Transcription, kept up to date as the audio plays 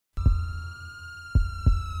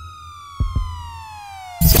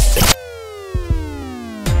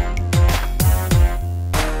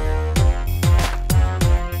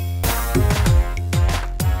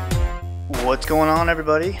What's going on,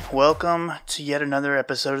 everybody? Welcome to yet another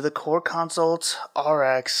episode of the Core Consults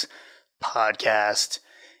RX podcast.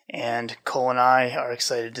 And Cole and I are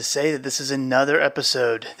excited to say that this is another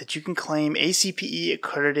episode that you can claim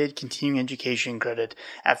ACPE-Accredited continuing education credit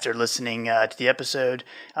after listening to the episode.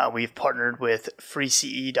 We've partnered with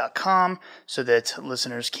freece.com so that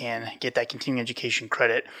listeners can get that continuing education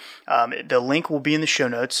credit. The link will be in the show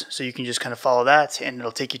notes, so you can just kind of follow that, and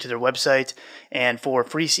it'll take you to their website. And for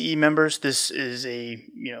Free CE members, this is a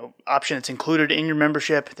option that's included in your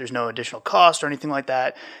membership. There's no additional cost or anything like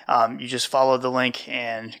that. You just follow the link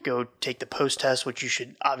and go take the post test, which you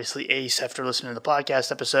should obviously ace after listening to the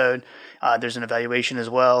podcast episode. There's an evaluation as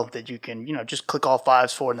well that you can, just click all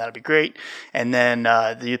fives for, and that'll be great. And then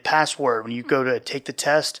the password, when you go to take the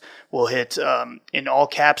test, we'll hit in all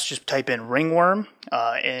caps, just type in ringworm,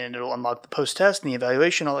 and it'll unlock the post test and the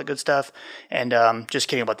evaluation, all that good stuff. And just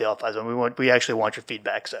kidding about the all fives. We actually want your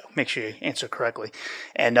feedback, so make sure you answer correctly.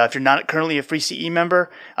 And if you're not currently a Free CE member,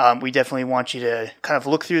 we definitely want you to kind of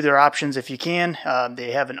look through their options if you can.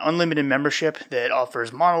 They have an unlimited membership that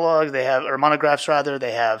offers monologues. They have, or monographs rather.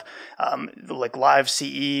 They have like live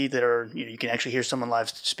CE that are, you can actually hear someone live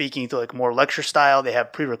speaking to like more lecture style. They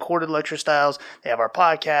have pre-recorded lecture styles. They have our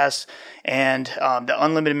podcasts, and the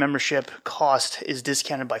unlimited membership cost is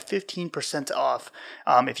discounted by 15% off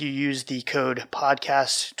if you use the code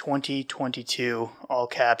podcast2022, all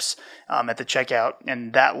caps, at the checkout,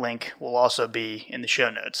 and that link will also be in the show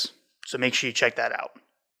notes. So make sure you check that out.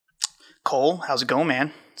 Cole, how's it going,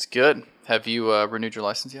 man? It's good. Have you renewed your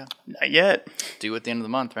license yet? Not yet. Due at the end of the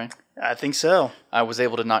month, right? I think so. I was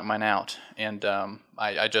able to knock mine out, and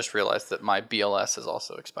I just realized that my BLS is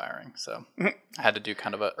also expiring, so I had to do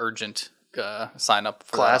kind of an urgent sign up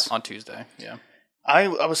for class on Tuesday. Yeah. I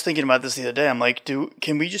was thinking about this the other day. I'm like,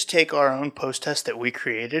 can we just take our own post test that we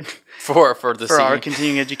created for our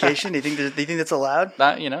continuing education? Do you think that's allowed?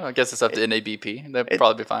 I guess it's up to NABP. They'd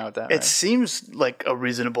probably be fine with that. It right? seems like a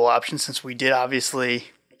reasonable option since we did obviously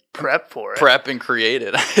prep for it. Prep and create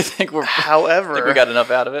it. However, I think we got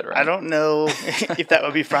enough out of it, right? I don't know if that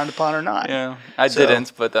would be frowned upon or not. Yeah, I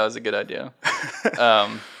didn't, but that was a good idea.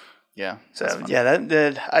 Yeah. So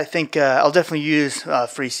that I think I'll definitely use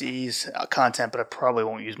Free CE's content, but I probably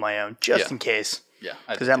won't use my own just in case. Yeah,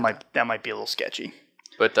 because that might be a little sketchy.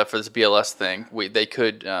 But for this BLS thing, they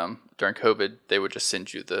could during COVID they would just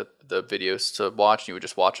send you the videos to watch. And you would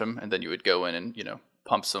just watch them, and then you would go in and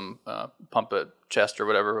pump a chest or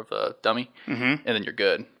whatever of a dummy, and then you're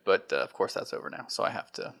good. But of course that's over now, so I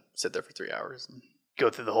have to sit there for 3 hours and go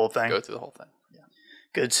through the whole thing. Yeah.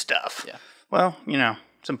 Good stuff. Yeah. Well,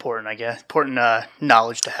 it's important, I guess. Important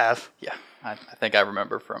knowledge to have. Yeah. I think I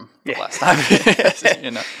remember from the last time.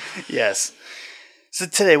 Yes. So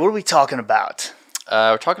today, what are we talking about?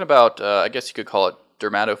 We're talking about, I guess you could call it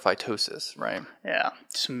dermatophytosis, right? Yeah.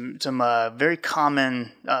 Some very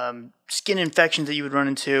common skin infections that you would run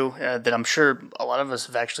into that I'm sure a lot of us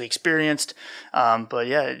have actually experienced. But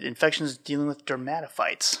yeah, infections dealing with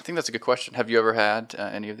dermatophytes. I think that's a good question. Have you ever had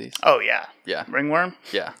any of these? Oh, yeah. Yeah. Ringworm?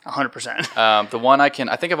 Yeah. 100%. The one I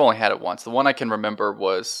think I've only had it once. The one I can remember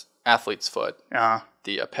was athlete's foot,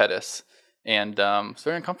 the pedis, and it's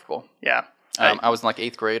very uncomfortable. Yeah. I was in like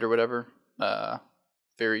 8th grade or whatever.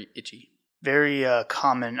 Very itchy. Very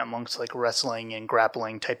common amongst like wrestling and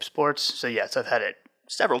grappling type sports. So yes, I've had it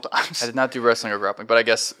several times. I did not do wrestling or grappling, but I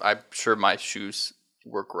guess I'm sure my shoes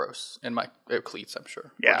were gross, and my cleats, I'm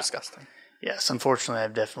sure, were disgusting. Yes, unfortunately,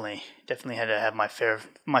 I've definitely had to have my fair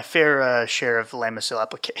share of Lamisil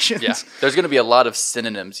applications. Yeah, there's going to be a lot of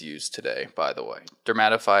synonyms used today, by the way.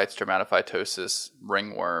 Dermatophytes, dermatophytosis,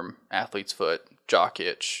 ringworm, athlete's foot, jock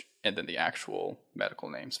itch, and then the actual medical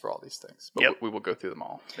names for all these things. But we will go through them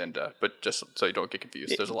all. And but just so you don't get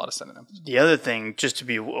confused, there's a lot of synonyms. The other thing, just to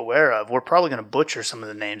be aware of, we're probably going to butcher some of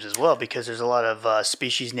the names as well because there's a lot of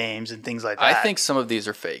species names and things like that. I think some of these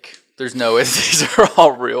are fake. There's no way these are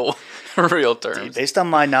all real terms. Dude, based on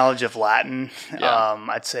my knowledge of Latin,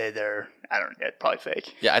 I'd say they're probably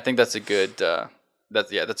fake. Yeah, I think that's a good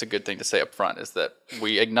that's a good thing to say up front, is that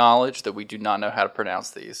we acknowledge that we do not know how to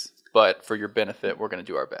pronounce these. But for your benefit, we're going to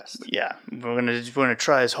do our best. Yeah, we're gonna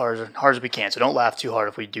try as hard as we can. So don't laugh too hard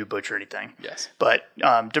if we do butcher anything. Yes. But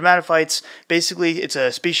dermatophytes, basically, it's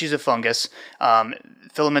a species of fungus.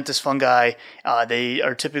 Filamentous fungi. They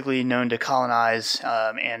are typically known to colonize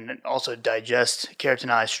and also digest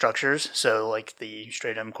keratinized structures. So like the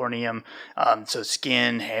stratum corneum. So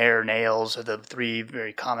skin, hair, nails are the three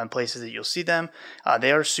very common places that you'll see them.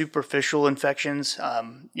 They are superficial infections.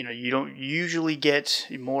 You don't usually get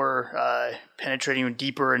more more penetrating,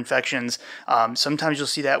 deeper infections. Sometimes you'll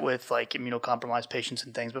see that with like immunocompromised patients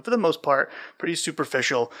and things, but for the most part, pretty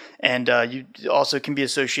superficial. And you also can be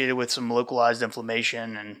associated with some localized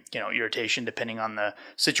inflammation and irritation, depending on the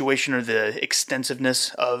situation or the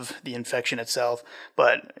extensiveness of the infection itself.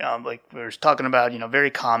 But like we were talking about,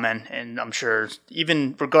 very common, and I'm sure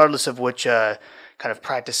even regardless of which kind of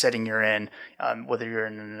practice setting you're in, whether you're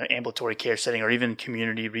in an ambulatory care setting or even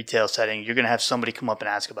community retail setting, you're going to have somebody come up and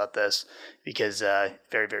ask about this because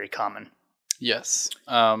very, very common. Yes.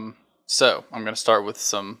 So I'm going to start with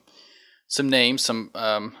some names.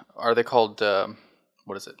 Are they called,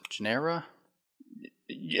 what is it, genera?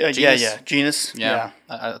 Yeah, genus. Yeah.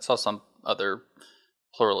 I saw some other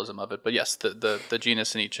pluralism of it, but yes, the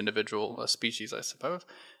genus in each individual species, I suppose.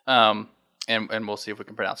 And we'll see if we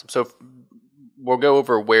can pronounce them. So we'll go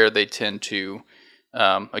over where they tend to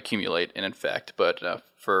accumulate and infect. But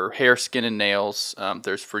for hair, skin, and nails,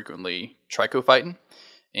 there's frequently trichophyton,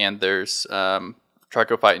 and there's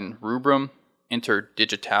trichophyton rubrum,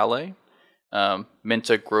 interdigitale,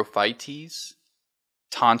 mentagrophytes,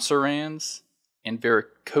 tonsurans, and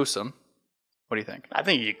varicosum. What do you think? I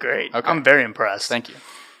think you did great. Okay. I'm very impressed. Thank you.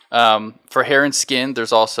 For hair and skin,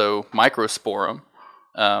 there's also microsporum,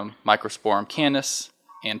 microsporum canis,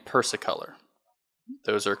 and persicolor.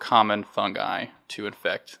 Those are common fungi to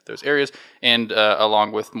infect those areas. And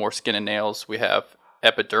along with more skin and nails, we have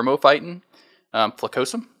epidermophyton,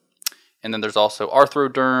 flacosum. And then there's also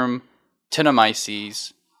arthroderm,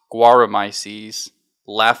 tinamyces, guaromyces,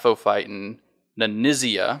 laphophyton,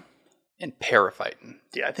 nanisia, and periphyton.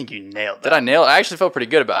 Yeah, I think you nailed that. Did I nail it? I actually felt pretty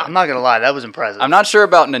good about it. I'm not going to lie. That was impressive. I'm not sure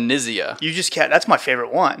about nanisia. You just can't. That's my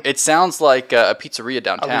favorite one. It sounds like a pizzeria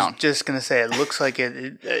downtown. I was just going to say, it looks like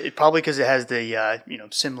it probably because it has the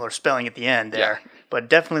similar spelling at the end there, but it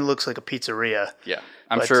definitely looks like a pizzeria. Yeah.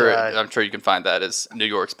 I'm sure you can find that as New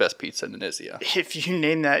York's best pizza, nanisia. If you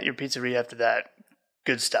name that your pizzeria after that,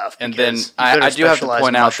 good stuff. And then I do have to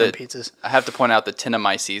point out that pizzas. I have to point out that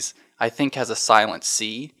tinamyces, I think, has a silent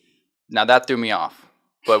C. Now that threw me off.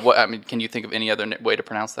 But can you think of any other way to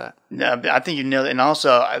pronounce that? No, I think you nailed it. And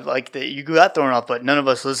also, I like that you got thrown off, but none of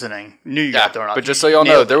us listening knew you got thrown off. But just so y'all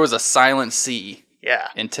know, there was a silent C. Yeah.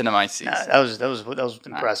 In tinamyces. That was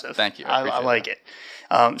impressive. Thank you. I like it.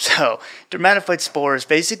 So dermatophyte spores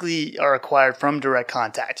basically are acquired from direct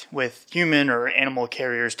contact with human or animal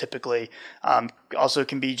carriers typically. Also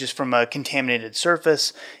can be just from a contaminated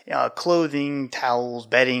surface, clothing, towels,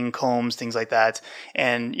 bedding, combs, things like that.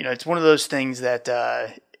 And, it's one of those things that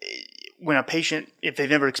when a patient, if they've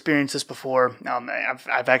never experienced this before,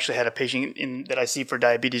 I've actually had a patient that I see for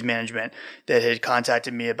diabetes management that had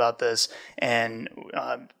contacted me about this and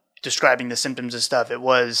describing the symptoms and stuff. It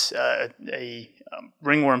was a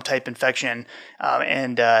ringworm type infection,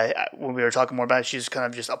 and when we were talking more about it, she was kind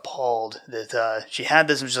of just appalled that she had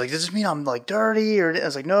this, and she's like, "Does this mean I'm like dirty?" Or I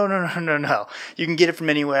was like, "No. You can get it from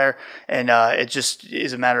anywhere, and it just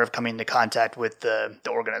is a matter of coming into contact with the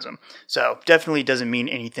organism. So definitely doesn't mean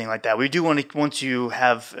anything like that. We do want to, once you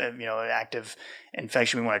have an active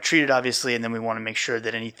infection, we want to treat it obviously, and then we want to make sure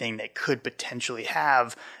that anything that could potentially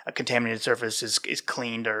have a contaminated surface is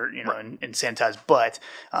cleaned or and sanitized. But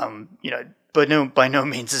but no, by no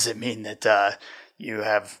means does it mean that you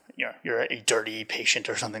have you're a dirty patient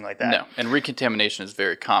or something like that. No, and recontamination is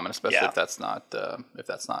very common, especially if that's not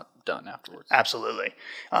done afterwards. Absolutely,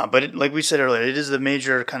 but like we said earlier, it is the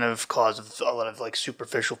major kind of cause of a lot of like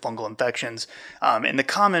superficial fungal infections, and the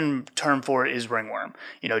common term for it is ringworm.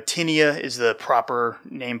 Tinea is the proper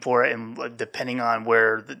name for it, and depending on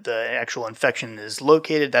where the actual infection is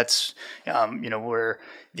located, that's where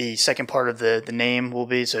the second part of the name will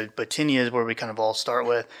be. So, but tinea is where we kind of all start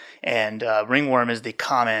with, and ringworm is the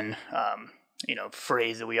common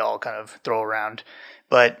phrase that we all kind of throw around.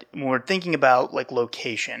 But when we're thinking about like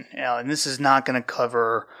location, and this is not going to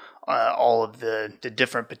cover all of the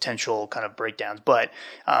different potential kind of breakdowns, but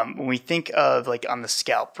when we think of like on the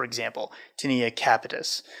scalp, for example, tinea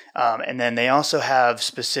capitis, and then they also have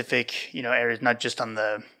specific areas, not just on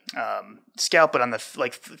the scalp, but on the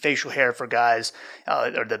facial hair for guys,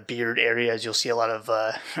 or the beard areas. You'll see a lot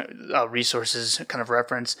of resources kind of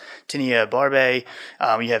reference tinea barbae.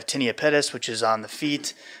 You have tinea pedis, which is on the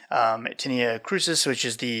feet, tinea crucis, which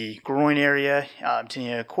is the groin area,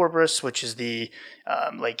 tinea corporis, which is the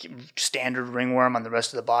like standard ringworm on the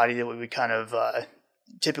rest of the body that we would kind of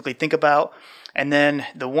typically think about. And then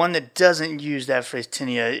the one that doesn't use that phrase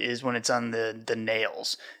tinea is when it's on the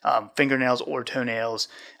nails, fingernails or toenails.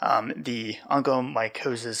 The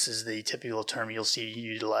onychomycosis is the typical term you'll see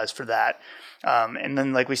utilized for that. And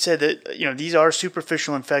then, like we said, that these are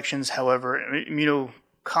superficial infections. However,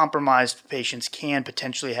 immunocompromised patients can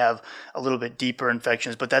potentially have a little bit deeper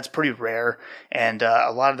infections, but that's pretty rare. And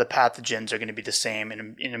a lot of the pathogens are going to be the same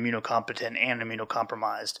in immunocompetent and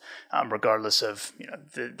immunocompromised, regardless of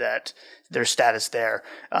that their status there.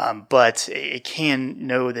 But it can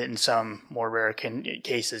know that in some more rare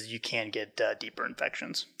cases you can get deeper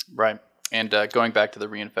infections. Right. And going back to the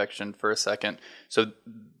reinfection for a second, so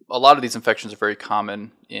a lot of these infections are very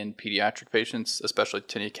common in pediatric patients, especially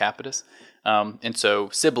tinea capitis. And so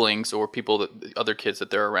siblings or other kids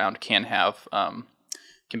that they're around can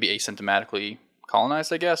be asymptomatically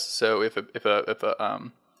colonized, I guess. So if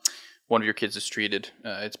one of your kids is treated,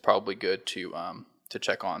 it's probably good to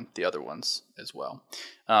check on the other ones as well.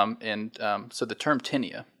 So the term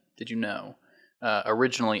tinea, did you know,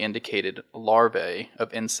 originally indicated larvae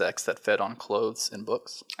of insects that fed on clothes and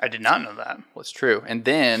books? I did not know that. Well, it's true. And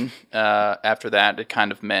then after that, it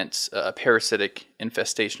kind of meant a parasitic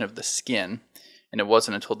infestation of the skin. And it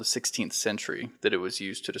wasn't until the 16th century that it was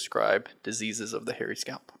used to describe diseases of the hairy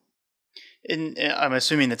scalp. And I'm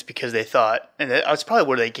assuming that's because they thought, and that's probably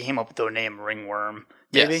where they came up with the name ringworm,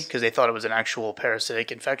 maybe, because they thought it was an actual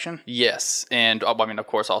parasitic infection. Yes, and I mean, of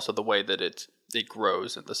course, also the way that it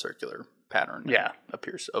grows in the circular pattern. Yeah,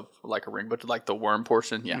 appears of like a ring, but like the worm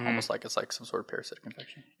portion, almost like it's like some sort of parasitic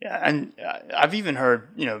infection. Yeah, and I've even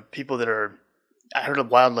heard people that are. I heard a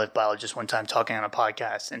wildlife biologist one time talking on a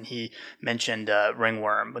podcast, and he mentioned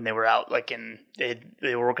ringworm when they were out, like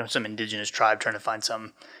they were working with some indigenous tribe trying to find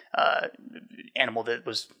some animal that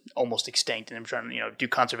was almost extinct, and they were trying to do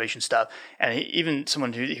conservation stuff. And even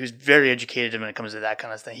someone who was very educated when it comes to that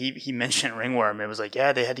kind of thing, he mentioned ringworm, and it was like,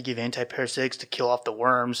 yeah, they had to give antiparasitics to kill off the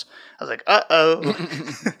worms. I was like,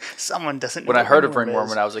 someone doesn't. When I heard of ringworm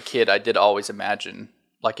when I was a kid, I did always imagine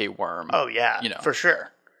like a worm. Oh yeah, for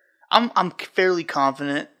sure. I'm fairly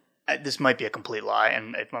confident. This might be a complete lie,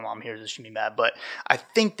 and if my mom hears this, she'll be mad. But I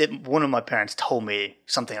think that one of my parents told me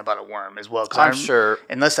something about a worm as well. I'm sure,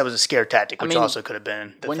 unless that was a scare tactic, which also could have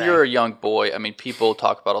been the when thing. You're a young boy. I mean, people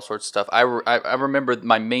talk about all sorts of stuff. I remember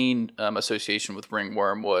my main association with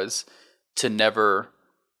ringworm was to never.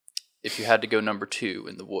 If you had to go number 2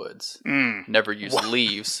 in the woods, never use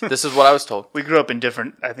leaves. This is what I was told. We grew up in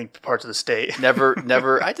different, I think, parts of the state. Never.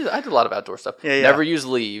 I did a lot of outdoor stuff. Yeah. Never use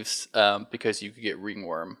leaves because you could get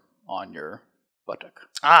ringworm on your buttock.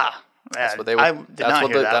 That's what they would.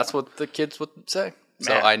 That's what the kids would say.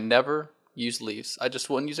 So I never use leaves. I just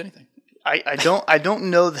wouldn't use anything. I don't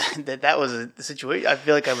know that was a situation. I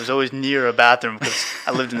feel like I was always near a bathroom because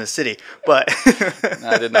I lived in the city. But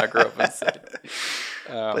I did not grow up in the city.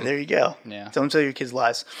 But there you go. Yeah. Don't tell your kids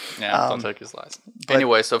lies. Yeah, don't tell your kids lies.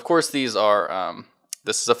 Anyway, so of course these are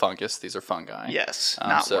this is a fungus. These are fungi. Yes,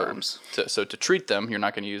 not worms. So to treat them, you're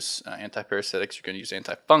not going to use antiparasitics. You're going to use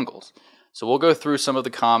antifungals. So we'll go through some of the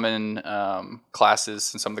common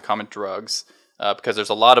classes and some of the common drugs because there's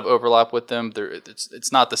a lot of overlap with them.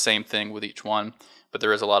 It's not the same thing with each one, but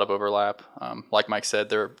there is a lot of overlap. Like Mike said,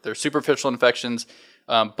 they're superficial infections.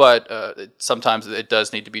 But sometimes it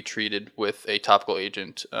does need to be treated with a topical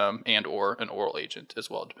agent and or an oral agent as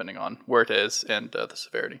well, depending on where it is and the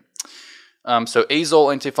severity. So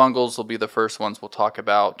azole antifungals will be the first ones we'll talk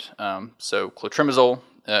about. So clotrimazole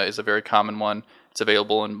is a very common one. It's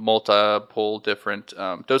available in multiple different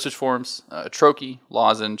dosage forms, troche,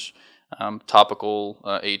 lozenge,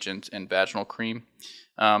 topical agent, and vaginal cream.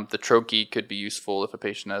 The troche could be useful if a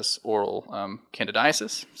patient has oral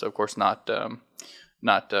candidiasis. So of course not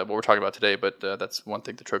what we're talking about today, but that's one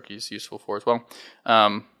thing the troche is useful for as well.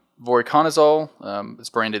 Voriconazole is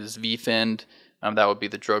branded as VFIND. That would be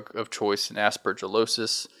the drug of choice in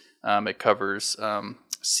aspergillosis. It covers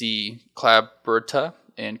C. clabberta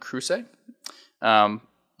and cruce.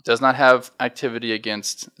 Does not have activity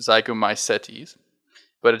against zygomycetes,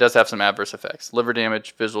 but it does have some adverse effects: liver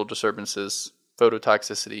damage, visual disturbances,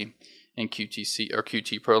 phototoxicity, and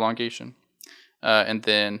QT prolongation. And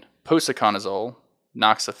then posaconazole,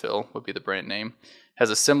 Noxafil would be the brand name, has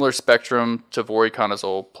a similar spectrum to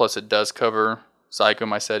voriconazole, plus it does cover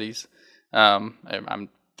zygomycetes. I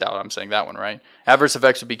doubt I'm saying that one right. Adverse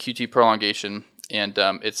effects would be QT prolongation, and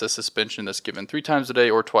it's a suspension that's given 3 times a day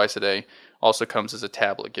or twice a day. Also comes as a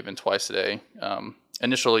tablet given twice a day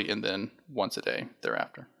initially, and then once a day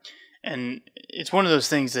thereafter. And it's one of those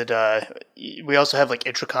things that we also have, like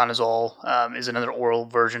itraconazole is another oral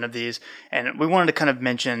version of these. And we wanted to kind of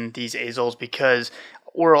mention these azoles because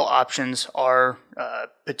oral options are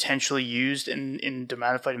potentially used in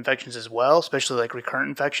dermatophyte infections as well, especially like recurrent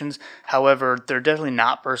infections. However, they're definitely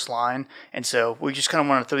not first line, and so we just kind of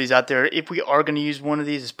want to throw these out there. If we are going to use one of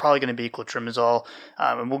these, it's probably going to be clotrimazole,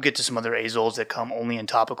 and we'll get to some other azoles that come only in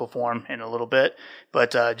topical form in a little bit.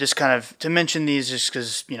 But just kind of to mention these, just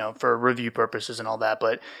because for review purposes and all that,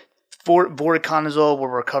 but. For voriconazole, where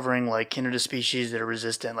we're covering like Candida species that are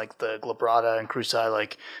resistant, like the glabrata and cruci,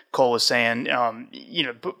 like Cole was saying,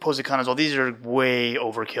 posaconazole, these are way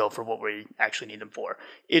overkill for what we actually need them for.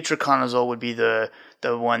 Itraconazole would be the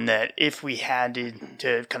one that if we had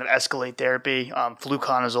to kind of escalate therapy,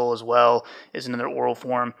 fluconazole as well is another oral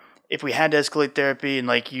form. If we had to escalate therapy and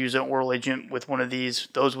like use an oral agent with one of these,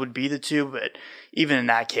 those would be the two. But even in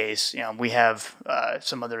that case, we have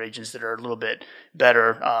some other agents that are a little bit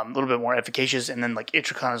better, a little bit more efficacious. And then like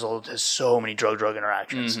itraconazole has so many drug-drug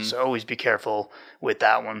interactions, so always be careful with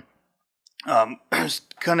that one.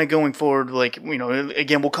 Kind of going forward,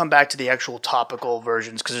 again, we'll come back to the actual topical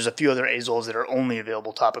versions because there's a few other azoles that are only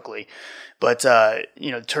available topically. But,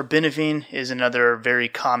 terbinafine is another very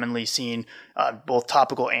commonly seen, both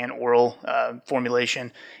topical and oral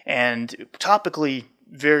formulation. And topically,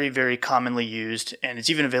 very, very commonly used, and it's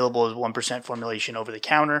even available as 1% formulation over the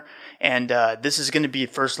counter. And this is going to be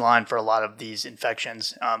first line for a lot of these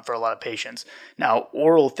infections for a lot of patients. Now,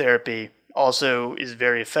 oral therapy also is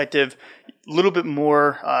very effective. A little bit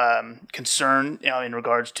more concern in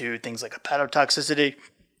regards to things like hepatotoxicity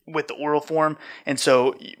with the oral form, and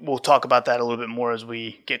so we'll talk about that a little bit more as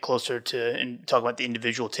we get closer to and talk about the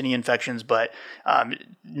individual tinea infections. But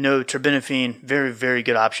no, terbinafine, very, very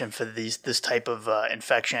good option for this type of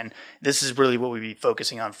infection. This is really what we'd be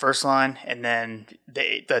focusing on first line, and then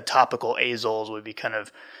the topical azoles would be kind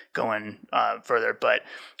of going further. But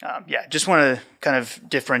just want to kind of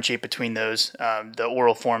differentiate between those, the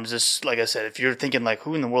oral forms. This, like I said, if you're thinking like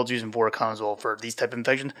who in the world's using voriconazole for these type of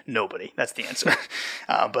infections, nobody. That's the answer.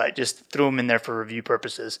 But just throw them in there for review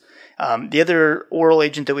purposes. The other oral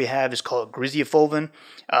agent that we have is called griseofulvin.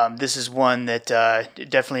 This is one that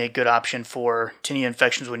definitely a good option for tinea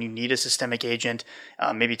infections when you need a systemic agent.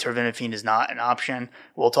 Maybe terbinafine is not an option.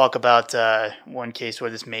 We'll talk about one case where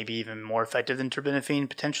this may be even more effective than terbinafine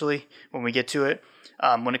potentially when we get to it.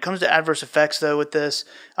 When it comes to adverse effects, though, with this,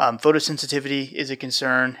 photosensitivity is a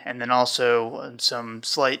concern, and then also some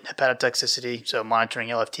slight hepatotoxicity, so monitoring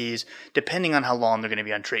LFTs, depending on how long they're going to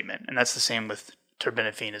be on treatment. And that's the same with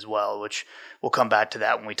terbinafine as well, which we'll come back to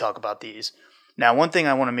that when we talk about these. Now, one thing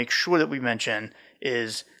I want to make sure that we mention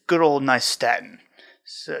is good old nystatin.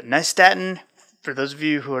 So nystatin, for those of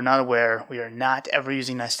you who are not aware, we are not ever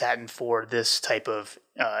using nystatin for this type of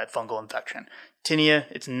fungal infection. Tinea,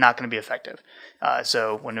 it's not going to be effective.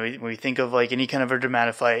 So when we think of like any kind of a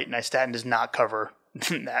dermatophyte, nystatin does not cover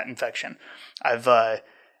that infection. The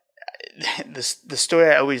story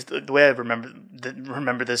I always, the way I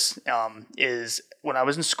remember this is when I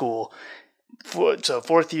was in school. So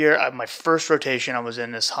fourth year, my first rotation, I was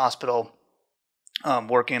in this hospital.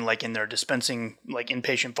 Working like in their dispensing like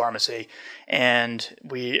inpatient pharmacy, and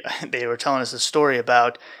they were telling us a story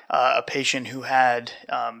about a patient who had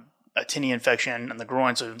a tinea infection in the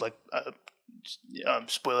groin, so like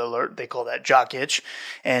spoiler alert, they call that jock itch,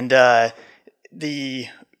 and I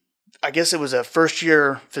guess it was a first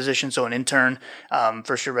year physician, so an intern,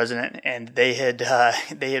 first year resident, and they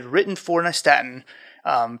had written for nystatin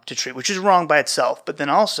to treat, which is wrong by itself. But then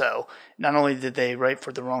also, not only did they write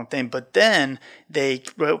for the wrong thing, but then they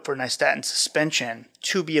wrote for nystatin suspension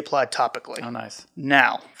to be applied topically. Oh, nice.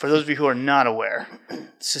 Now, for those of you who are not aware,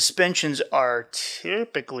 suspensions are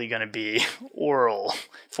typically going to be oral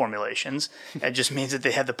formulations. It just means that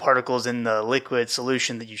they have the particles in the liquid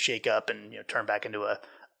solution that you shake up and turn back into a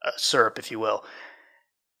syrup, if you will.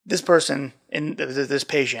 This person, this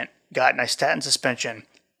patient, got nystatin suspension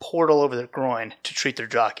poured all over their groin to treat their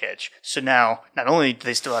jock itch. So now, not only do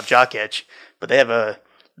they still have jock itch, but they have a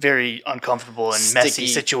very uncomfortable and messy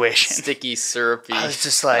situation. Sticky, syrupy. I was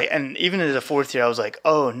just like, and even as a fourth year, I was like,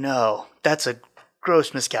 oh no, that's a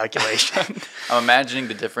gross miscalculation. I'm imagining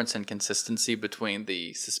the difference in consistency between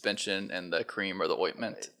the suspension and the cream or the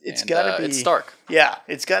ointment. It's got to be. It's stark. Yeah,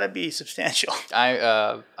 it's got to be substantial.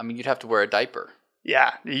 I mean, you'd have to wear a diaper.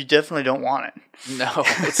 Yeah, you definitely don't want it. No,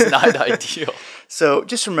 it's not ideal. So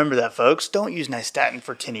just remember that, folks. Don't use nystatin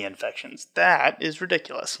for tinea infections. That is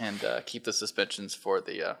ridiculous. And keep the suspensions for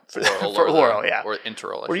the oral, yeah, or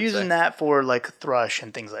enteral. We're using that for like thrush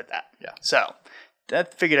and things like that. Yeah. So I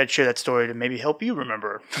figured I'd share that story to maybe help you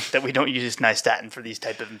remember that we don't use nystatin for these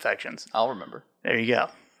type of infections. I'll remember. There you go.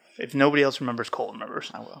 If nobody else remembers, Cole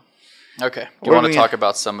remembers. I will. Okay. You want to talk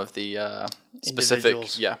about some of the specific?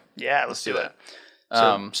 Yeah, let's do that.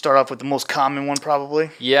 So start off with the most common one,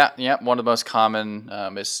 probably. Yeah. One of the most common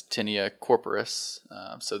is tinea corporis.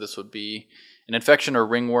 So this would be an infection or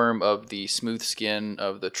ringworm of the smooth skin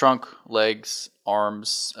of the trunk, legs,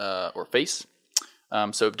 arms, or face.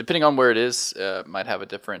 So depending on where it is, might have a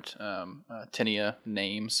different tinea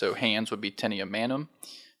name. So hands would be tinea manum,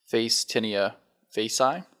 face tinea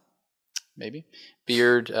faci, maybe.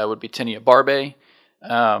 Beard would be tinea barbae.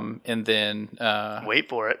 And then wait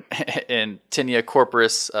for it. and tinea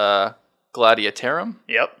corporis gladiatorum.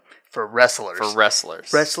 Yep, for wrestlers.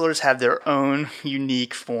 Wrestlers have their own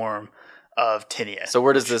unique form of tinea. So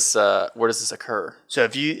where does this occur? So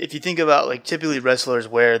if you think about, like, typically wrestlers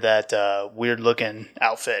wear that weird looking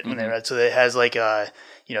outfit when they run. So it has like a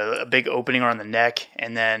big opening around the neck,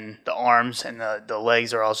 and then the arms and the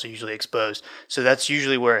legs are also usually exposed. So that's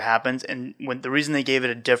usually where it happens. And the reason they gave it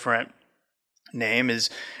a different name is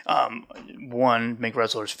one, make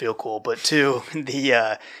wrestlers feel cool, but two,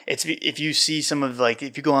 it's if you see some of, like,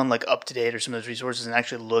 if you go on like Up to Date or some of those resources and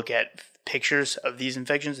actually look at pictures of these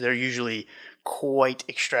infections, they're usually quite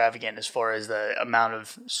extravagant as far as the amount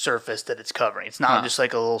of surface that it's covering. It's not just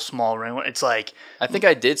like a little small ring. It's like, I think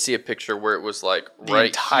I did see a picture where it was like the right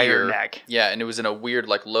entire here. neck. Yeah, and it was in a weird,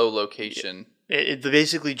 like, low location. It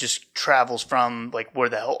basically just travels from, like, where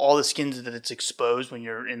all the skins that it's exposed when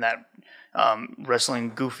you're in that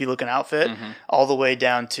wrestling goofy looking outfit, all the way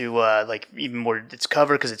down to like even where it's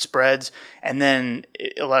covered because it spreads. And then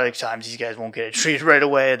a lot of times these guys won't get it treated right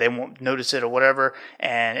away. They won't notice it or whatever,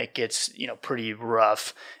 and it gets pretty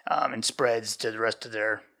rough and spreads to the rest of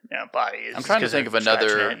their body. I'm trying to think of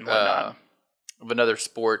another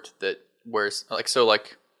sport that wears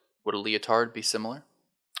like would a leotard be similar?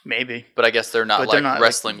 Maybe, but I guess they're not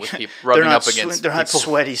wrestling with people, rubbing up against. They're not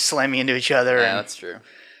sweaty, slamming into each other. Yeah, that's true.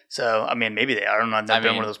 So I mean, maybe they are. I don't know. I've never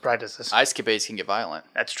done one of those practices. Ice capades can get violent.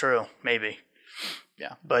 That's true. Maybe.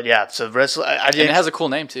 Yeah. But yeah, so wrestle. And it has a cool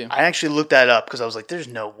name too. I actually looked that up because I was like, "There's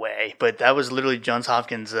no way," but that was literally Johns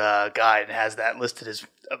Hopkins' guide and has that listed as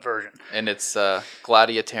a version. And it's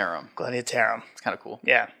gladiatorum. Gladiatorum. It's kind of cool.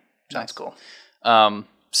 Yeah, sounds cool.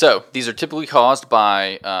 So these are typically caused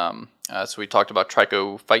by. So we talked about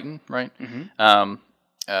trichophyton, right?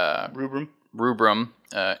 Rubrum,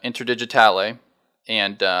 interdigitale,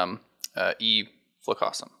 and E.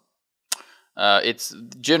 flocosum. It's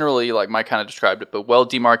generally, like Mike kind of described it, but well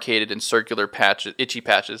demarcated and circular patches, itchy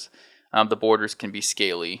patches. The borders can be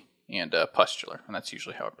scaly and pustular, and that's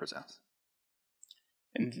usually how it presents.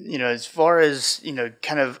 And as far as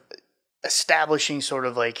kind of establishing sort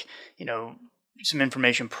of like some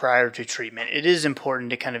information prior to treatment, it is important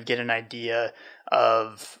to kind of get an idea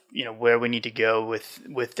of where we need to go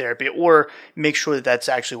with therapy, or make sure that that's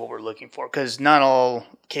actually what we're looking for, because not all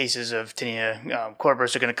cases of tinea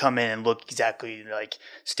corporis are going to come in and look exactly like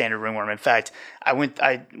standard ringworm. In fact,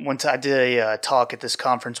 I did a talk at this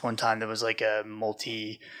conference one time that was like a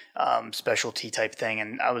multi specialty type thing,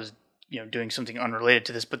 and I was doing something unrelated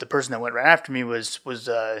to this, but the person that went right after me was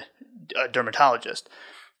a dermatologist.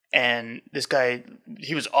 And this guy,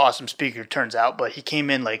 he was an awesome speaker, turns out, but he came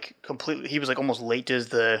in like completely, he was like almost late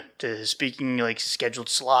to his speaking like scheduled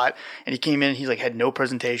slot. And he came in, he like had no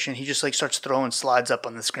presentation. He just like starts throwing slides up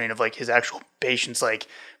on the screen of like his actual patients, like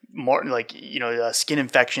more like, skin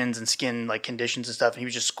infections and skin like conditions and stuff. And he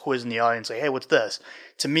was just quizzing the audience like, hey, what's this?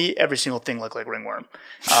 To me, every single thing looked like ringworm.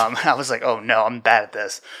 I was like, oh no, I'm bad at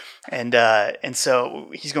this. And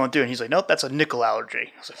so he's going through and he's like, nope, that's a nickel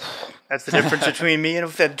allergy. I was like, that's the difference between me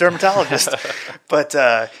and a dermatologist. But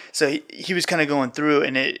so he was kind of going through,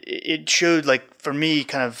 and it showed, like, for me,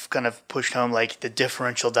 kind of pushed home like the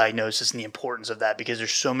differential diagnosis and the importance of that, because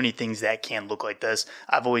there's so many things that can look like this.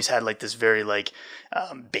 I've always had like this very like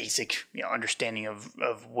basic understanding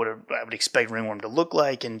of what I would expect ringworm to look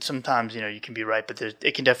like, and sometimes you can be right, but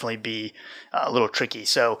it can definitely be a little tricky.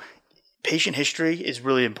 So patient history is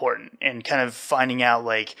really important, and kind of finding out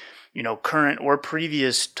like current or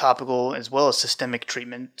previous topical as well as systemic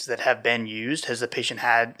treatments that have been used. Has the patient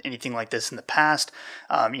had anything like this in the past?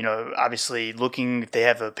 Obviously looking if they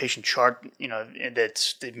have a patient chart,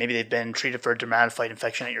 that's maybe they've been treated for a dermatophyte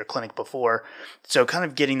infection at your clinic before. So kind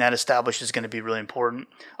of getting that established is going to be really important.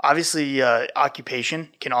 Obviously, occupation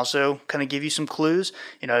can also kind of give you some clues.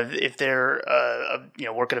 If they're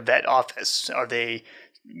work at a vet office, are they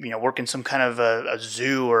work in some kind of a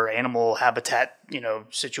zoo or animal habitat,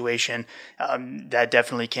 situation, that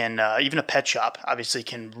definitely can, even a pet shop, obviously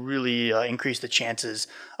can really increase the chances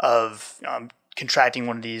of contracting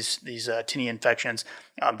one of these tinea infections?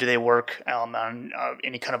 Do they work on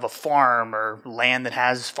any kind of a farm or land that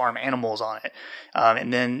has farm animals on it?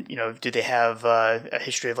 And then, do they have a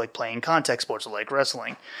history of like playing contact sports like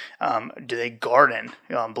wrestling? Do they garden?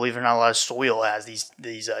 Believe it or not, a lot of soil has these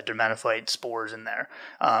dermatophyte spores in there.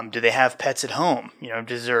 Do they have pets at home?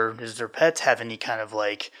 Does their pets have any kind of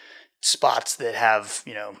like spots that have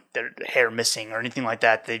their hair missing or anything like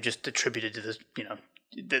that? They just attributed to this,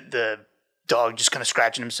 the dog just kind of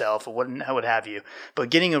scratching himself or what have you. But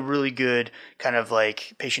getting a really good kind of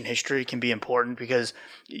like patient history can be important because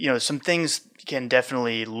some things can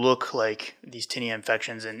definitely look like these tinea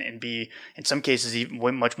infections and be in some cases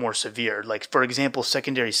even much more severe. Like for example,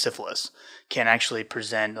 secondary syphilis can actually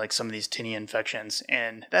present like some of these tinea infections,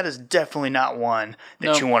 and that is definitely not one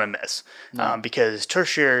that you want to miss. Because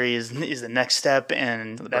tertiary is the next step,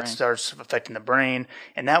 and that starts affecting the brain,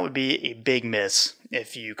 and that would be a big miss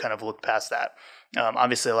if you kind of look past that.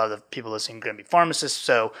 Obviously, a lot of the people listening are going to be pharmacists,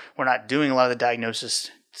 so we're not doing a lot of the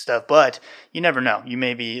diagnosis stuff, but you never know. You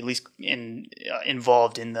may be at least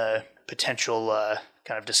involved in the potential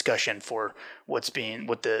kind of discussion for what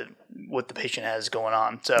the patient has going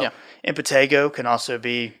on. So impetigo can also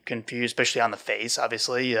be confused, especially on the face.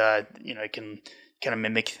 Obviously, it can kind of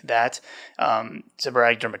mimic that.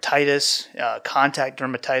 Seborrheic dermatitis, contact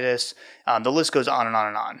dermatitis, the list goes on and on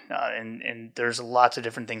and on. And there's lots of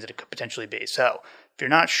different things that it could potentially be. So if you're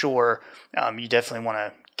not sure, you definitely want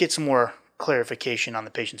to get some more clarification on the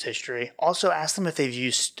patient's history. Also ask them if they've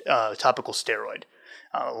used topical steroid.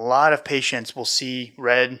 A lot of patients will see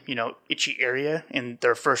red, itchy area, and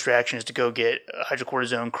their first reaction is to go get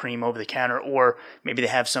hydrocortisone cream over the counter, or maybe they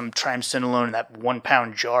have some triamcinolone in that 1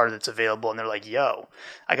 pound jar that's available, and they're like, "Yo,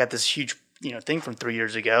 I got this huge, thing from 3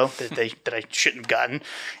 years ago that I shouldn't have gotten,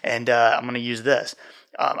 and I'm going to use this."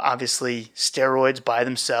 Obviously, steroids by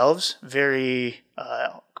themselves very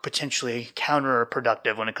potentially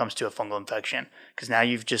counterproductive when it comes to a fungal infection, because now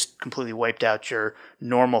you've just completely wiped out your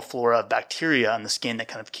normal flora of bacteria on the skin that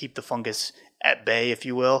kind of keep the fungus at bay, if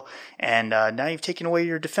you will, and now you've taken away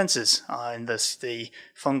your defenses, and thus the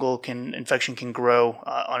fungal infection can grow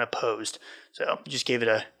unopposed. So you just gave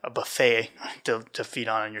it a buffet to feed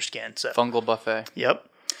on your skin. So fungal buffet. Yep.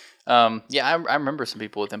 I remember some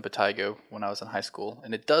people with impetigo when I was in high school,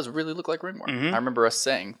 and it does really look like ringworm. Mm-hmm. I remember us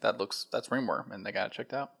saying that's ringworm, and they got it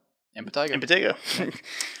checked out. Impetigo.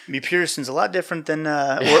 Mupirocin is a lot different than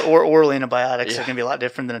or oral antibiotics. They're going to be a lot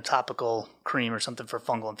different than a topical cream or something for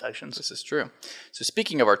fungal infections. This is true. So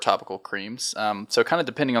speaking of our topical creams, so kind of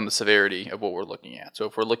depending on the severity of what we're looking at. So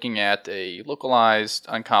if we're looking at a localized,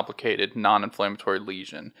 uncomplicated, non-inflammatory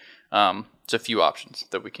lesion, it's a few options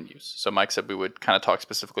that we can use. So Mike said we would kind of talk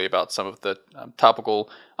specifically about some of the topical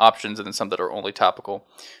options and then some that are only topical.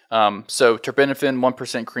 So terbinafine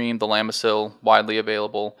 1% cream, the Lamisil, widely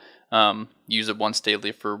available. Use it once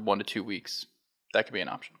daily for 1 to 2 weeks. That could be an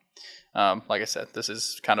option. Like I said, this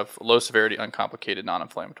is kind of low severity, uncomplicated,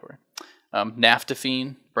 non-inflammatory.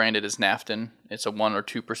 Naphthene, branded as Naftin. It's a 1 or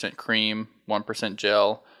 2% cream, 1%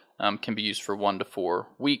 gel. Can be used for 1 to 4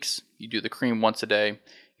 weeks. You do the cream once a day.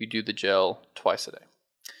 You do the gel twice a day.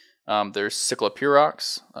 There's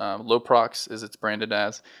Cyclopurox, Loprox as it's branded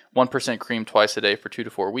as, 1% cream twice a day for 2 to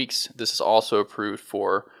 4 weeks. This is also approved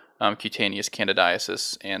for cutaneous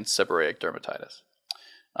candidiasis and seborrheic dermatitis.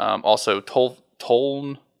 Also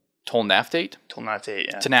tolnaftate. Tolnaftate,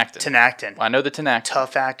 yeah. Tinactin. I know the Tinactin.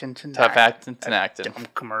 Tough-actin Tinactin. Dumb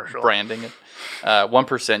commercial. Branding it.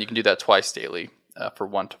 1%. You can do that twice daily for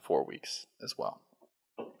 1 to 4 weeks as well.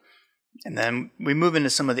 And then we move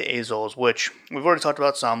into some of the azoles, which we've already talked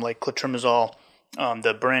about some, like clotrimazole.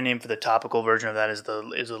 The brand name for the topical version of that is the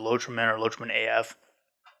Lotrimin or Lotrimin AF.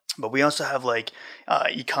 But we also have like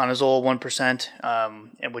econazole 1%,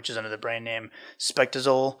 and which is under the brand name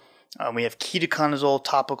Spectazole. We have ketoconazole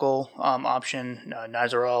topical option,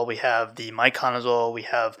 Nizoral. We have the miconazole. We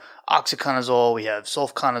have oxyconazole. We have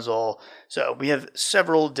sulfconazole. So we have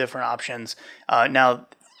several different options. Now,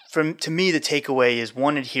 to me, the takeaway is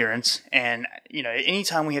one, adherence. And,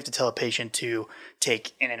 anytime we have to tell a patient to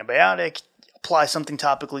take an antibiotic, apply something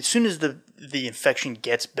topically, as soon as the infection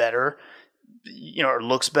gets better, or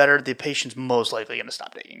looks better, the patient's most likely going to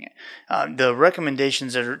stop taking it. The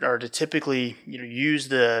recommendations are to typically, use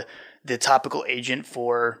the topical agent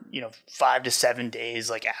for 5 to 7 days,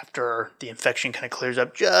 like after the infection kind of clears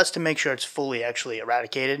up, just to make sure it's fully actually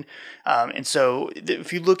eradicated. And so,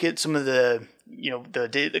 if you look at some of the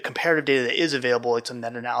the comparative data that is available, like some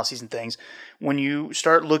meta-analyses and things, when you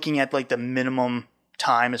start looking at like the minimum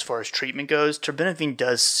time as far as treatment goes, terbinafine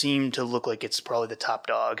does seem to look like it's probably the top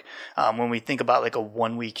dog when we think about like a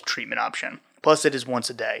 1 week treatment option. Plus, it is once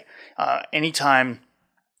a day. Anytime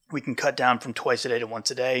we can cut down from twice a day to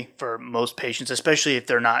once a day for most patients, especially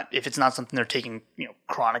if it's not something they're taking,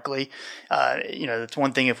 chronically. That's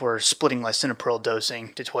one thing if we're splitting lisinopril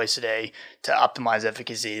dosing to twice a day to optimize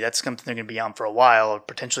efficacy. That's something they're going to be on for a while or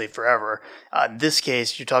potentially forever. In this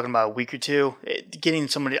case, you're talking about a week or two. Getting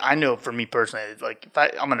somebody, I know for me personally, like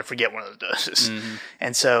I'm going to forget one of those doses,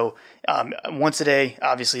 and so once a day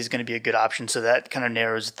obviously is going to be a good option. So that kind of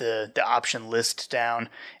narrows the option list down,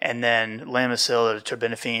 and then Lamisil or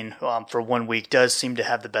terbinafine for 1 week does seem to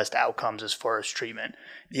have the best outcomes as far as treatment.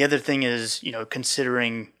 The other thing is, considering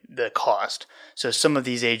the cost. So some of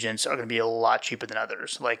these agents are going to be a lot cheaper than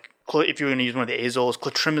others. Like if you're going to use one of the azoles,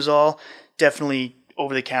 clotrimazole, definitely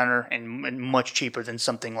over the counter and much cheaper than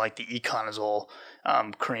something like the econazole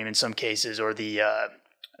cream in some cases, or I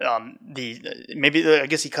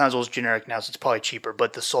guess econazole is generic now, so it's probably cheaper.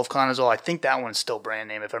 But the sulfconazole, I think that one's still brand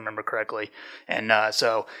name if I remember correctly. And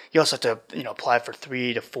so you also have to apply for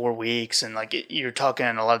 3 to 4 weeks, and you're talking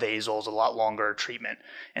a lot of the azoles a lot longer treatment.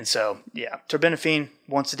 And so terbinafine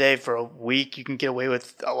once a day for a week you can get away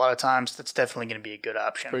with a lot of times. That's definitely going to be a good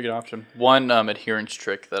option. Pretty good option. One adherence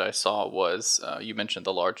trick that I saw was you mentioned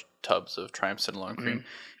the large tubs of triamcinolone cream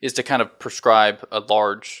is to kind of prescribe a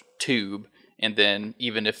large tube. And then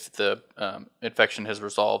even if the infection has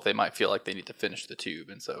resolved, they might feel like they need to finish the tube,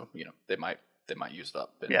 and so they might use it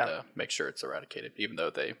up and make sure it's eradicated, even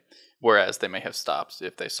though whereas they may have stopped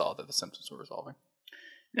if they saw that the symptoms were resolving.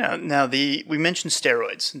 Now we mentioned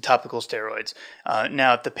steroids and topical steroids.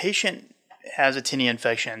 Now if the patient has a tinea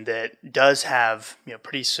infection that does have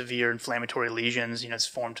pretty severe inflammatory lesions, it's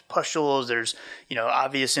formed pustules, there's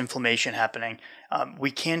obvious inflammation happening, we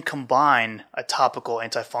can combine a topical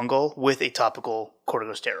antifungal with a topical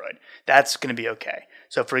corticosteroid. That's going to be okay.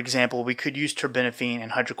 So for example, we could use terbinafine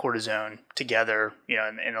and hydrocortisone together,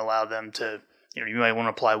 and allow them to, you might want to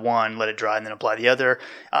apply one, let it dry, and then apply the other.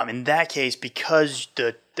 In that case, because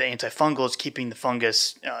the antifungal is keeping the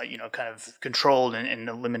fungus, kind of controlled and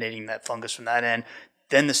eliminating that fungus from that end,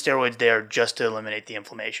 then the steroid's there just to eliminate the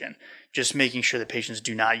inflammation, just making sure that patients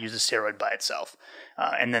do not use the steroid by itself.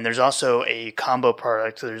 And then there's also a combo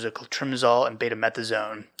product. So there's a clotrimazole and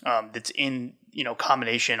betamethasone that's in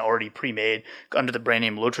combination already pre-made under the brand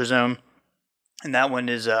name Lotrazone. And that one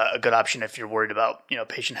is a good option if you're worried about a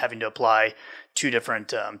patient having to apply 2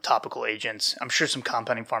 different topical agents. I'm sure some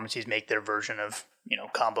compounding pharmacies make their version of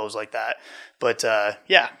combos like that. But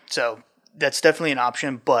so that's definitely an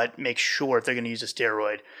option. But make sure if they're going to use a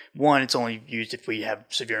steroid, 1, it's only used if we have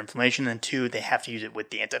severe inflammation, and 2, they have to use it with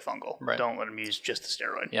the antifungal. Right. Don't let them use just the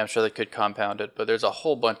steroid. Yeah, I'm sure they could compound it, but there's a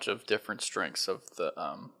whole bunch of different strengths of the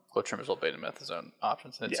clotrimazole betamethasone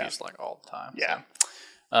options, and it's used all the time. Yeah.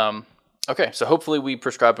 So. Okay, so hopefully we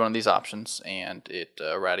prescribed one of these options and it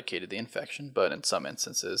eradicated the infection, but in some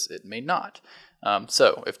instances it may not.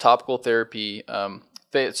 So if topical therapy,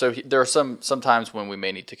 so there are some times when we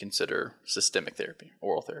may need to consider systemic therapy,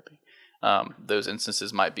 oral therapy. Those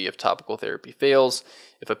instances might be if topical therapy fails,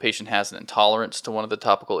 if a patient has an intolerance to one of the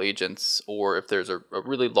topical agents, or if there's a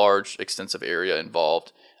really large, extensive area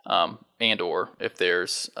involved, and or if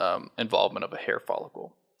there's involvement of a hair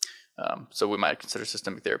follicle. So we might consider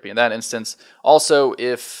systemic therapy in that instance. Also,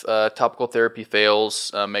 if topical therapy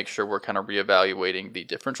fails, make sure we're kind of reevaluating the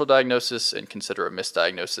differential diagnosis and consider a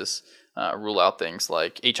misdiagnosis. Rule out things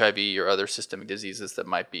like HIV or other systemic diseases that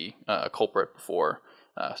might be a culprit before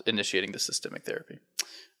initiating the systemic therapy.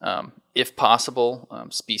 If possible,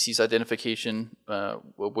 species identification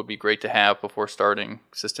would be great to have before starting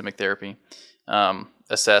systemic therapy.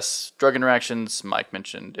 Assess drug interactions. Mike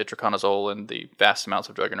mentioned itraconazole and the vast amounts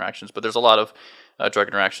of drug interactions, but there's a lot of drug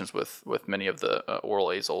interactions with many of the oral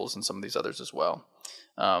azoles and some of these others as well.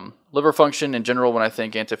 Liver function in general, when I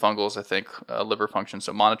think antifungals, I think liver function,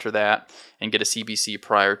 so monitor that and get a CBC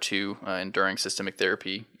prior to and during systemic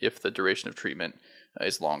therapy if the duration of treatment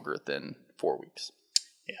is longer than 4 weeks.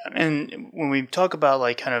 Yeah, and when we talk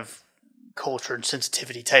about kind of culture and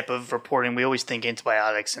sensitivity type of reporting, we always think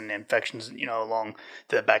antibiotics and infections, along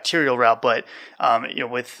the bacterial route. But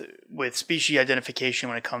with species identification,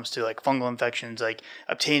 when it comes to fungal infections,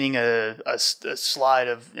 obtaining a slide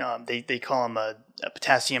of they call them a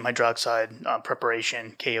potassium hydroxide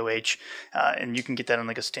preparation, KOH, and you can get that on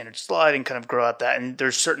a standard slide and kind of grow out that. And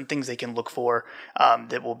there's certain things they can look for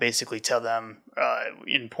that will basically tell them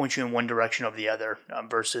and point you in one direction over the other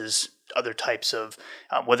versus other types of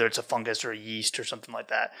whether it's a fungus or a yeast or something like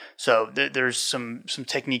that. So there's some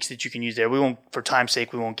techniques that you can use there. We won't, for time's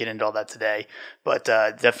sake, we won't get into all that today. But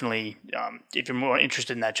definitely, if you're more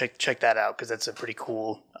interested in that, check that out because that's a pretty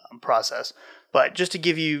cool process. But just to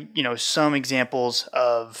give you, some examples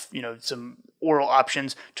of, some oral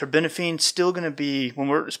options. Terbinafine still going to be,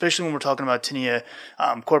 especially when we're talking about tinea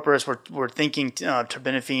corporis, we're thinking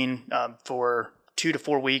terbinafine for 2 to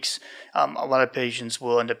 4 weeks. A lot of patients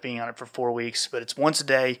will end up being on it for 4 weeks, but it's once a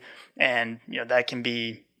day, and that can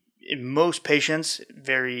be, in most patients,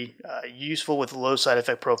 very useful with a low side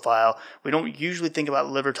effect profile. We don't usually think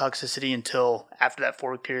about liver toxicity until after that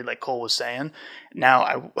 4-week period, like Cole was saying.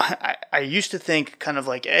 Now, I used to think kind of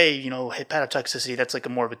like, hey, hepatotoxicity, that's like a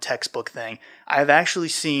more of a textbook thing. I've actually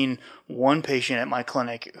seen one patient at my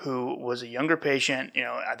clinic who was a younger patient,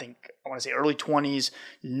 I want to say early 20s,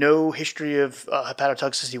 no history of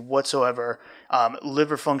hepatotoxicity whatsoever.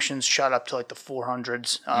 Liver functions shot up to like the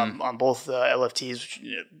 400s on both LFTs,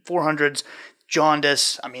 400s,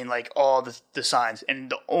 jaundice, like all the signs. And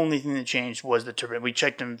the only thing that changed was the turbinafine. We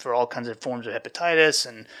checked him for all kinds of forms of hepatitis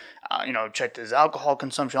and, checked his alcohol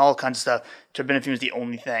consumption, all kinds of stuff. Terbinafine was the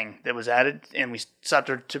only thing that was added. And we stopped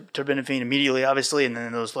terbinafine immediately, obviously, and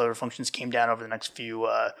then those liver functions came down over the next few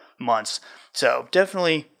months. So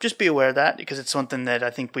definitely just be aware of that, because it's something that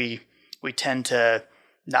I think we tend to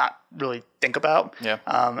not really think about. Yeah.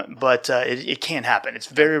 But it can happen. It's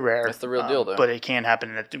very rare. That's the real deal, though. But it can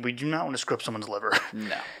happen. And we do not want to script someone's liver.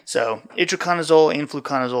 No. So itraconazole and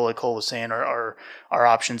fluconazole, like Cole was saying, are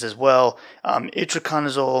options as well.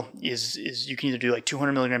 Itraconazole is you can either do like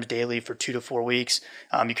 200 milligrams daily for 2 to 4 weeks.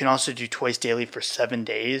 You can also do twice daily for 7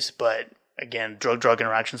 days, but again, drug-drug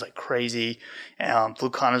interactions like crazy.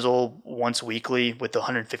 Fluconazole once weekly with the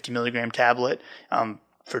 150 milligram tablet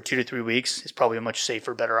for 2 to 3 weeks is probably a much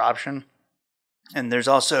safer, better option. And there's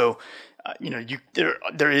also,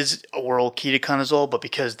 there is oral ketoconazole, but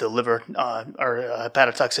because the liver or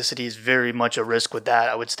hepatotoxicity is very much a risk with that,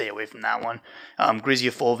 I would stay away from that one.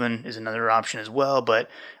 Griseofulvin is another option as well, but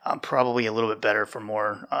probably a little bit better for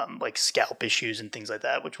more like scalp issues and things like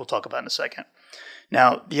that, which we'll talk about in a second.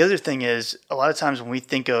 Now, the other thing is, a lot of times when we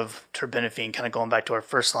think of terbinafine, kind of going back to our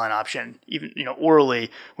first line option, even orally,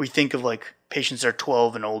 we think of like patients that are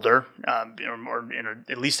 12 and older, or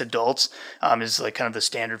at least adults, is like kind of the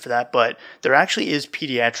standard for that. But there actually is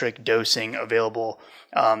pediatric dosing available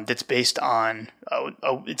that's based on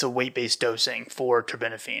it's a weight-based dosing for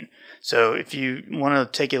terbinafine. So if you want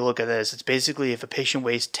to take a look at this, it's basically if a patient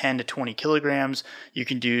weighs 10 to 20 kilograms, you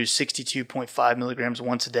can do 62.5 milligrams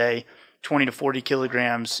once a day. 20 to 40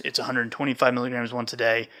 kilograms, it's 125 milligrams once a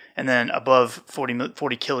day. And then above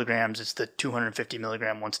 40 kilograms, it's the 250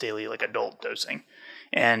 milligram once daily, like adult dosing.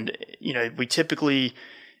 And, we typically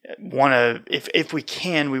want to, if we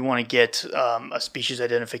can, we want to get a species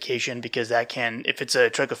identification, because that can, if it's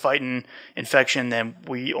a trichophyton infection, then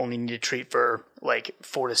we only need to treat for like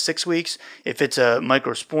 4 to 6 weeks. If it's a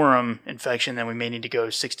microsporum infection, then we may need to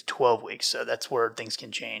go 6 to 12 weeks. So that's where things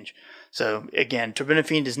can change. So again,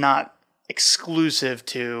 terbinafine does not exclusive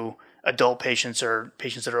to adult patients or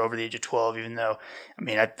patients that are over the age of 12, even though,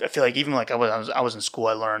 I feel like even like I was in school,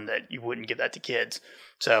 I learned that you wouldn't give that to kids.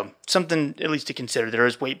 So something at least to consider. There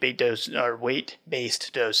is weight-based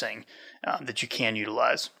dosing that you can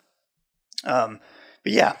utilize. But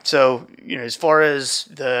yeah, so, as far as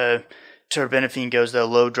the terbinafine goes, though,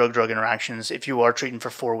 low drug-drug interactions, if you are treating for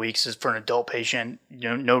 4 weeks as for an adult patient,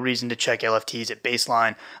 no reason to check LFTs at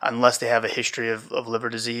baseline unless they have a history of liver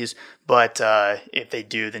disease. But if they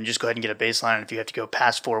do, then just go ahead and get a baseline. And if you have to go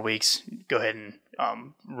past 4 weeks, go ahead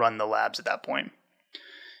and run the labs at that point.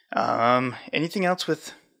 Anything else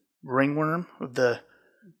with ringworm of the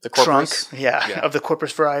corpus? Trunk? Yeah, of the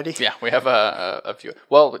corpus variety? Yeah, we have a few.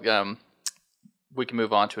 Well, we can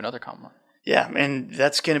move on to another common one. Yeah, and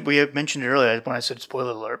that's we had mentioned it earlier when I said spoiler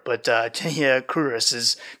alert, but tinea cruris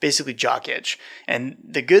is basically jock itch. And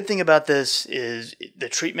the good thing about this is the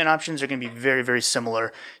treatment options are going to be very, very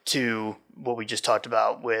similar to what we just talked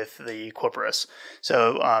about with the corporus.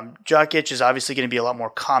 So jock itch is obviously going to be a lot more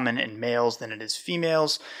common in males than it is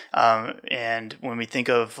females. And when we think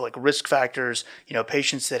of like risk factors,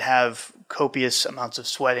 patients that have copious amounts of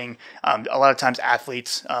sweating, a lot of times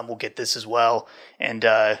athletes will get this as well. And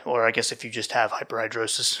or I guess if you just have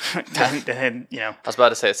hyperhidrosis, then I was about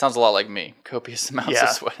to say, it sounds a lot like me. Copious amounts of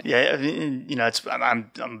sweating. Yeah,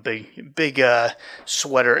 I'm a big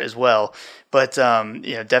sweater as well. But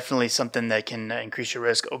definitely something that can increase your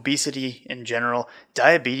risk. Obesity in general,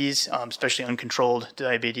 diabetes, especially uncontrolled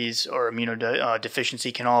diabetes or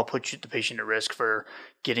immunodeficiency, can all put the patient at risk for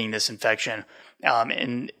getting this infection.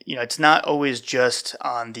 And it's not always just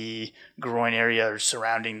on the groin area or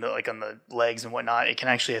surrounding on the legs and whatnot. It can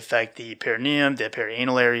actually affect the perineum, the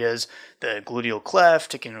perianal areas, the gluteal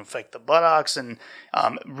cleft. It can affect the buttocks, and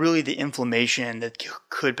really the inflammation that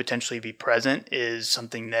could potentially be present is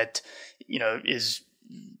something that is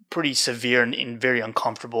pretty severe and very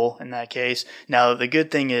uncomfortable in that case. Now, the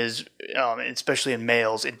good thing is, especially in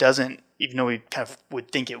males, it doesn't, even though we kind of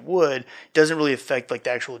would think it would, it doesn't really affect like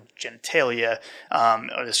the actual genitalia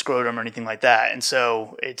or the scrotum or anything like that. And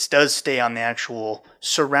so it does stay on the actual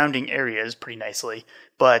surrounding areas pretty nicely.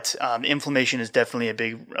 But inflammation is definitely a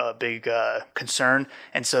big concern,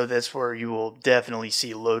 and so that's where you will definitely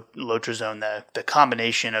see lotrozone, the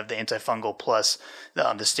combination of the antifungal plus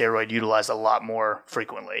the steroid, utilized a lot more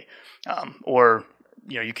frequently. Or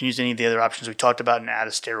you can use any of the other options we talked about and add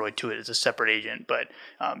a steroid to it as a separate agent, but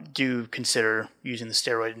do consider using the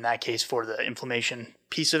steroid in that case for the inflammation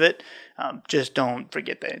piece of it. Just don't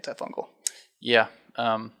forget the antifungal. Yeah,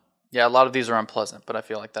 a lot of these are unpleasant, but I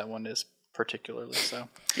feel like that one is particularly so.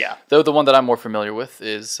 Yeah. Though the one that I'm more familiar with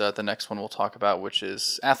is the next one we'll talk about, which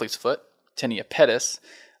is athlete's foot, tinea pedis.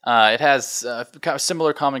 It has kind of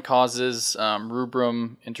similar common causes: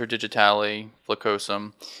 rubrum, interdigitale,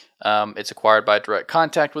 flocosum. It's acquired by direct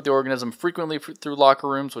contact with the organism, frequently through locker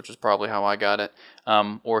rooms, which is probably how I got it,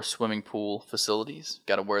 or swimming pool facilities.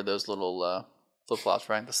 Got to wear those little flip-flops,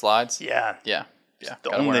 right? The slides. Yeah. Yeah.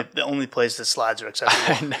 The only place the slides are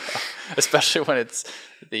acceptable. I know, especially when it's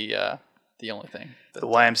the only thing. The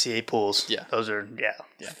YMCA pools. Yeah. Those are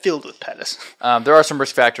filled with pedis. There are some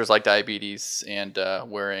risk factors like diabetes, and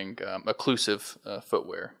wearing occlusive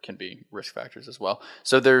footwear can be risk factors as well.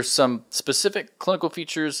 So there's some specific clinical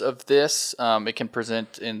features of this. It can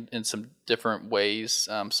present in some different ways.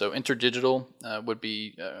 So interdigital would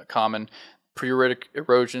be common. Pruritic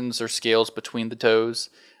erosions or scales between the toes.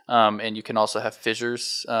 And you can also have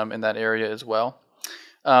fissures in that area as well.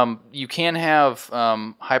 You can have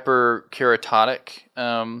hyperkeratotic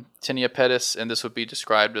tinea pedis, and this would be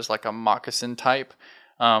described as like a moccasin type,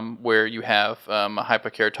 where you have a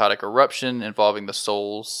hyperkeratotic eruption involving the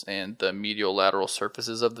soles and the medial lateral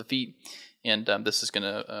surfaces of the feet, and this is going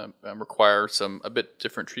to require a bit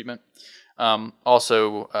different treatment.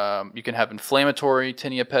 Also, you can have inflammatory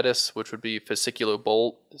tinea pedis, which would be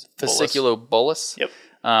fasciculobullous. Yep.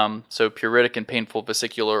 So pruritic and painful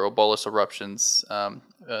vesicular or bullous eruptions,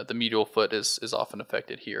 the medial foot is often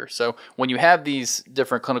affected here. So when you have these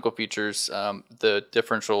different clinical features, the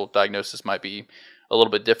differential diagnosis might be a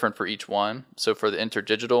little bit different for each one. So for the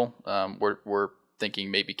interdigital, we're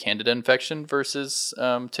thinking maybe candida infection versus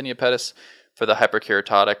tinea pedis. For the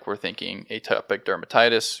hyperkeratotic, we're thinking atopic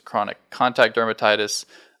dermatitis, chronic contact dermatitis,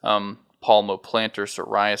 palmoplantar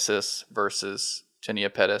psoriasis versus tinea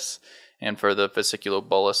pedis. And for the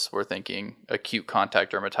vesiculobullous, we're thinking acute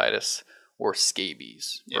contact dermatitis or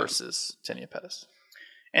scabies versus tinea pedis.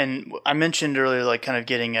 And I mentioned earlier, like kind of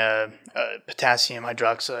getting a potassium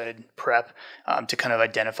hydroxide prep to kind of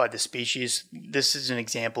identify the species. This is an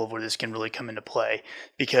example of where this can really come into play,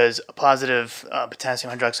 because a positive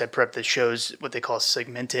potassium hydroxide prep that shows what they call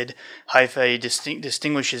segmented hyphae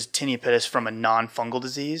distinguishes tinea pedis from a non-fungal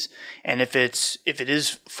disease. And if it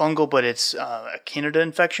is fungal, but it's a candida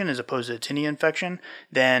infection as opposed to a tinea infection,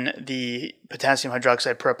 then the potassium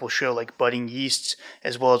hydroxide prep will show like budding yeasts,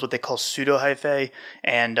 as well as what they call pseudohyphae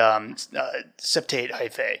and septate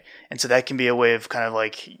hyphae. And so that can be a way of kind of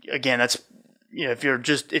like, again, that's, if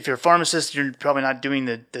you're a pharmacist, you're probably not doing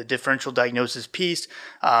the differential diagnosis piece,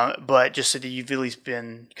 but just so that you've at least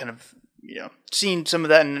been kind of, seen some of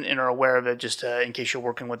that and are aware of it, just in case you're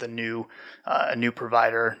working with a new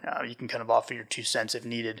provider, you can kind of offer your 2 cents if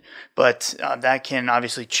needed. But that can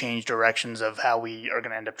obviously change directions of how we are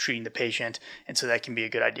going to end up treating the patient, and so that can be a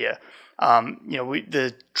good idea.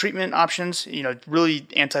 The treatment options, really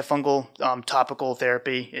antifungal topical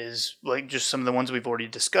therapy is like just some of the ones we've already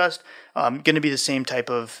discussed. Going to be the same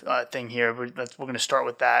type of thing here. We're going to start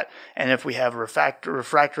with that, and if we have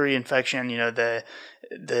refractory infection,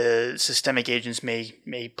 the systemic agents may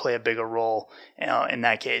play a bigger role in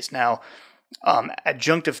that case. Now,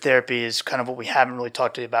 adjunctive therapy is kind of what we haven't really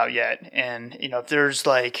talked about yet, and if there's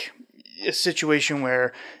like a situation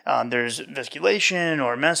where there's vesiculation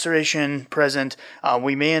or maceration present,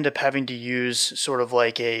 we may end up having to use sort of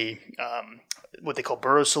like a what they call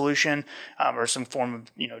Burrow solution, or some form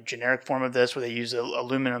of generic form of this, where they use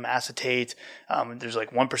aluminum acetate. There's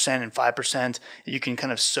like 1% and 5%. You can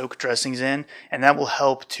kind of soak dressings in, and that will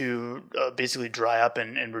help to basically dry up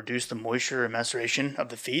and reduce the moisture and maceration of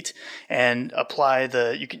the feet. And apply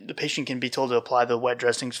the patient can be told to apply the wet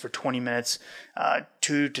dressings for 20 minutes,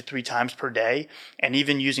 2 to 3 times per day. And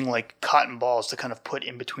even using like cotton balls to kind of put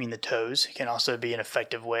in between the toes can also be an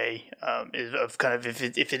effective way of kind of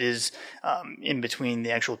if it is in between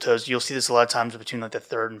the actual toes. You'll see this a lot of times between like the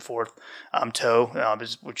third and fourth toe,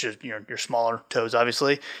 which is your smaller toes,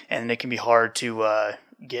 obviously, and it can be hard to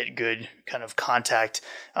get good kind of contact,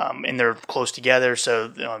 and they're close together.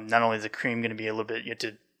 So not only is the cream going to be a little bit, you have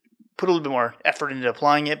to put a little bit more effort into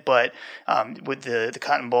applying it, but with the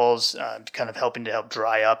cotton balls kind of helping to help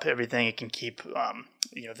dry up everything, it can keep,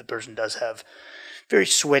 if the person does have very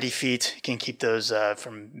sweaty feet, it can keep those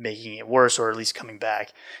from making it worse or at least coming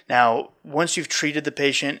back. Now, once you've treated the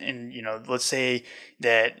patient and, let's say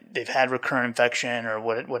that they've had recurrent infection or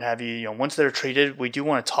what have you, once they're treated, we do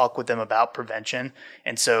want to talk with them about prevention.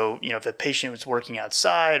 And so, if the patient was working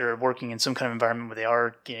outside or working in some kind of environment where they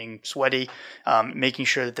are getting sweaty, making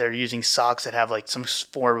sure that they're using socks that have like some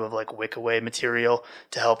form of like wick away material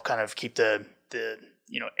to help kind of keep the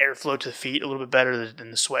airflow to the feet a little bit better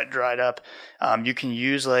than the sweat dried up. You can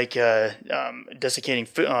use like desiccating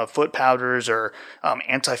foot powders or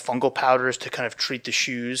antifungal powders to kind of treat the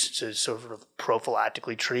shoes, to sort of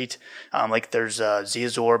prophylactically treat. Like there's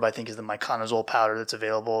Zeazorb, I think, is the miconazole powder that's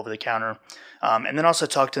available over the counter. And then also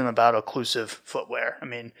talk to them about occlusive footwear. I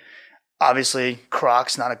mean, obviously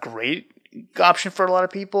Crocs, not a great option for a lot of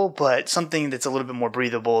people, but something that's a little bit more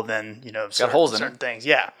breathable than certain things.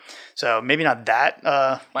 Yeah, so maybe not that.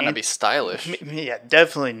 Might not be stylish. Yeah,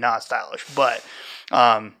 definitely not stylish, but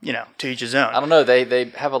to each his own. I don't know. They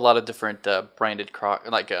have a lot of different branded Croc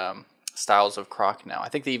styles of Croc now. I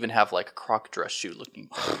think they even have like Croc dress shoe looking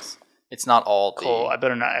things. It's not all Cole, I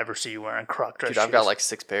better not ever see you wearing Croc dress shoes. I've got like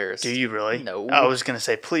 6 pairs. Do you really? No. I was gonna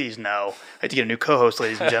say, please no. I have to get a new co-host,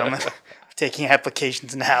 ladies and gentlemen. Taking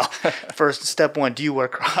applications now. First, step 1, do you wear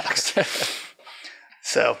Crocs?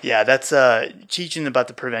 So, yeah, that's teaching about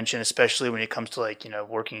the prevention, especially when it comes to like,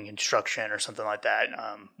 working construction or something like that.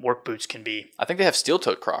 Work boots can be... I think they have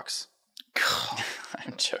steel-toed Crocs.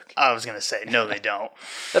 I'm joking. I was going to say, no, they don't.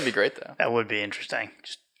 That'd be great, though. That would be interesting.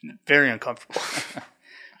 Just very uncomfortable.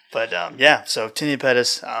 But, so tinea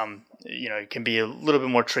pedis, it can be a little bit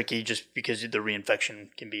more tricky just because the reinfection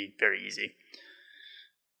can be very easy.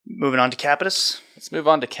 Moving on to capitis. Let's move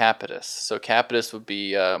on to capitis. So capitis would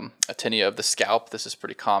be a tinea of the scalp. This is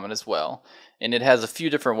pretty common as well. And it has a few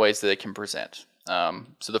different ways that it can present.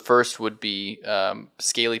 So the first would be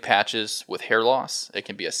scaly patches with hair loss. It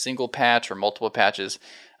can be a single patch or multiple patches.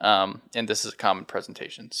 And this is a common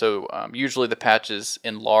presentation. So usually the patches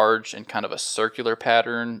enlarge in kind of a circular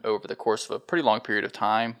pattern over the course of a pretty long period of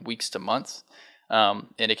time, weeks to months. And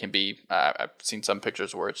it can be, I've seen some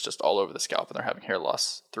pictures where it's just all over the scalp and they're having hair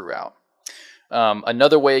loss throughout.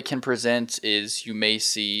 Another way it can present is you may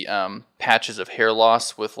see patches of hair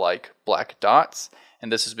loss with like black dots.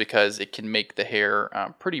 And this is because it can make the hair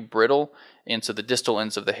pretty brittle. And so the distal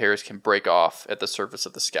ends of the hairs can break off at the surface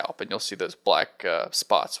of the scalp. And you'll see those black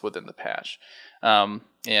spots within the patch.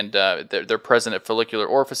 They're present at follicular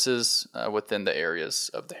orifices within the areas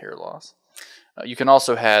of the hair loss. You can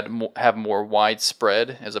also have more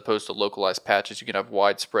widespread as opposed to localized patches. You can have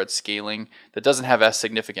widespread scaling that doesn't have as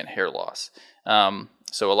significant hair loss.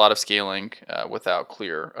 So a lot of scaling without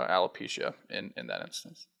clear alopecia in that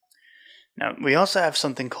instance. Now, we also have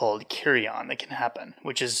something called carry-on that can happen,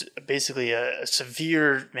 which is basically a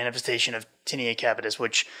severe manifestation of tinea capitis,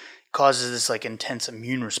 which causes this like intense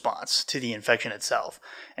immune response to the infection itself.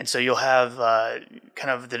 And so you'll have kind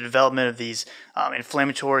of the development of these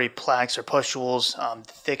inflammatory plaques or pustules,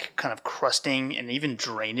 thick kind of crusting and even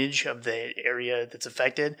drainage of the area that's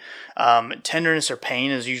affected. Tenderness or pain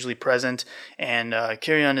is usually present, and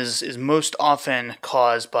carrion is most often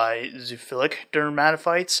caused by zoophilic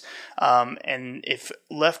dermatophytes, and if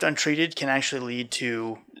left untreated can actually lead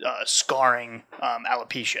to scarring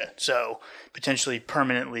alopecia. So potentially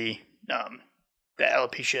permanently, the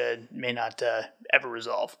alopecia may not ever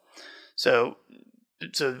resolve. So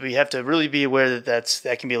we have to really be aware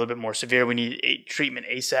that can be a little bit more severe. We need a treatment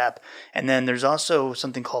ASAP. And then there's also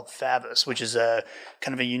something called FAVUS, which is a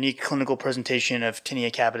kind of a unique clinical presentation of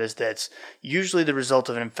tinea capitis that's usually the result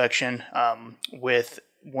of an infection with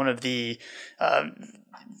one of the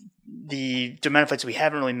dermatophytes we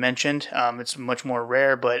haven't really mentioned. It's much more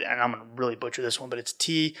rare, and I'm going to really butcher this one, but it's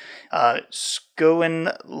T.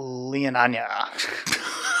 Schoenleania.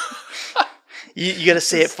 You got to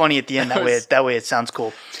say it funny at the end. That way it sounds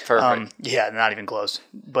cool. Perfect. Yeah, not even close.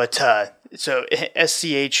 But so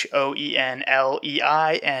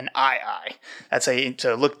SCHOENLEINII. That's how you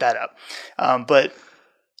to look that up. But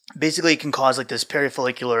basically, it can cause like this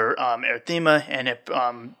perifollicular erythema, and it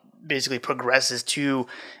basically progresses to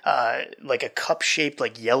like a cup-shaped,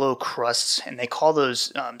 like yellow crusts, and they call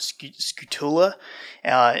those scutula,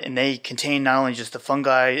 and they contain not only just the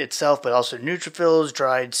fungi itself, but also neutrophils,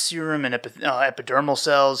 dried serum, and epidermal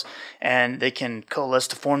cells, and they can coalesce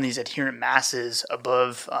to form these adherent masses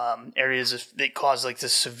above areas that cause like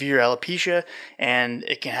this severe alopecia, and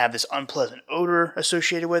it can have this unpleasant odor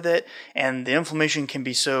associated with it, and the inflammation can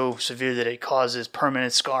be so severe that it causes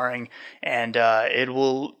permanent scarring, and it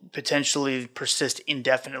will potentially persist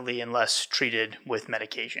indefinitely unless treated with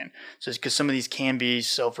medication. So it's because some of these can be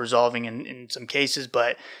self-resolving in some cases,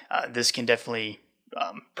 but this can definitely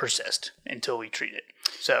persist until we treat it.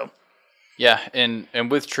 So yeah, and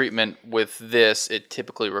with treatment with this, it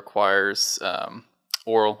typically requires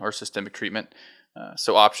oral or systemic treatment.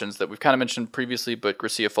 So options that we've kind of mentioned previously, but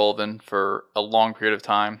griseofulvin for a long period of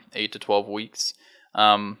time, 8 to 12 weeks.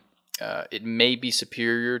 It may be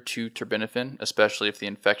superior to terbinafine, especially if the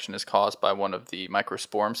infection is caused by one of the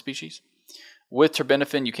microsporum species. With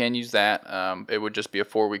terbinafine, you can use that. It would just be a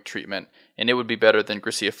 4-week treatment, and it would be better than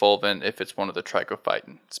griseofulvin if it's one of the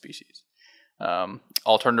trichophyton species.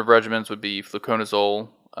 Alternative regimens would be fluconazole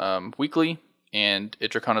weekly and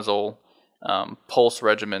itraconazole pulse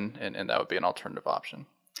regimen, and that would be an alternative option.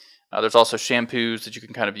 There's also shampoos that you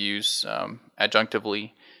can kind of use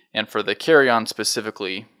adjunctively. And for the carry-on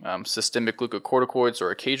specifically, systemic glucocorticoids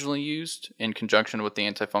are occasionally used in conjunction with the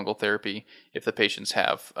antifungal therapy if the patients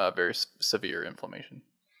have very severe inflammation.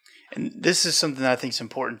 And this is something that I think is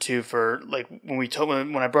important too for like when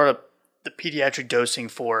I brought up the pediatric dosing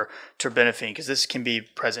for terbinafine, because this can be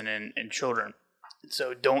present in children.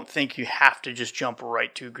 So don't think you have to just jump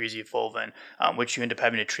right to griseofulvin, which you end up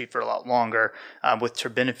having to treat for a lot longer. With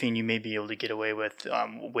terbinafine, you may be able to get away with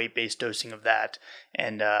weight-based dosing of that,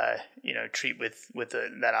 and treat with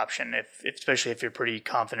that option, especially if you're pretty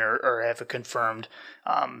confident or have a confirmed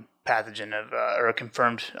pathogen or a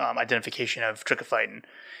confirmed identification of trichophyton.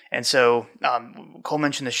 And so Cole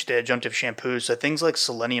mentioned the adjunctive shampoos, so things like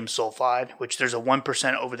selenium sulfide, which there's a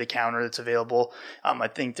 1% over-the-counter that's available. I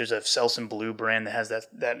think there's a Selsun Blue brand that has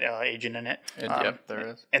that agent in it. Yep, there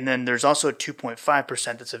is. And then there's also a 2.5%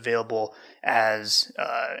 that's available as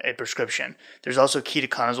a prescription. There's also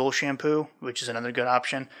ketoconazole shampoo, which is another good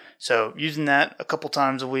option. So using that a couple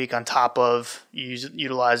times a week on top of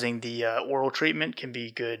utilizing the oral treatment can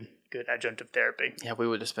be good adjunctive therapy. Yeah, we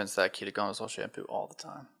would dispense that ketoconazole shampoo all the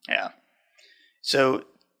time. Yeah. So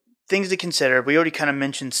things to consider. We already kind of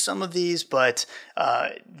mentioned some of these, but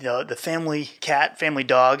the family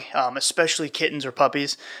dog, especially kittens or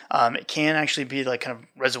puppies, it can actually be like kind of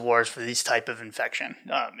reservoirs for these type of infection.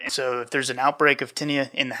 So if there's an outbreak of tinea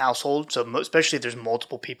in the household, so especially if there's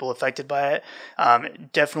multiple people affected by it,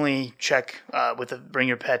 definitely check bring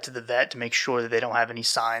your pet to the vet to make sure that they don't have any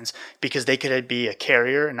signs, because they could be a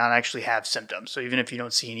carrier and not actually have symptoms. So even if you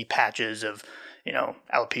don't see any patches of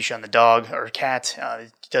alopecia on the dog or cat,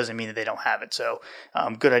 it doesn't mean that they don't have it. So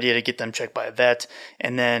good idea to get them checked by a vet.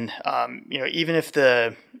 And then, even if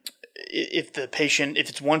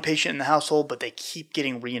it's one patient in the household, but they keep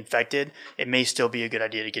getting reinfected, it may still be a good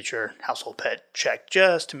idea to get your household pet checked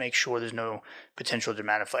just to make sure there's no potential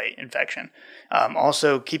dermatophyte infection.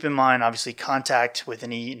 Also, keep in mind, obviously, contact with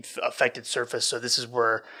any affected surface. So this is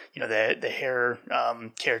where the hair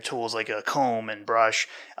care tools like a comb and brush,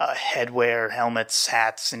 headwear, helmets,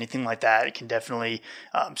 hats, anything like that, it can definitely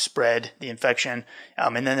spread the infection.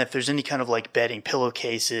 And then if there's any kind of like bedding,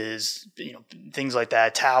 pillowcases, things like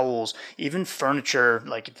that, towels, even furniture,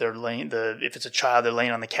 like if it's a child, they're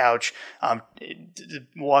laying on the couch,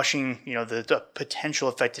 washing the potential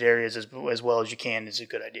affected areas as well as you can is a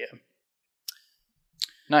good idea.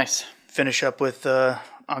 Nice. Finish up with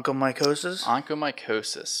onychomycosis.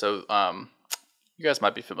 Onychomycosis. So you guys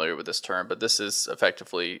might be familiar with this term, but this is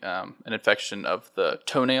effectively an infection of the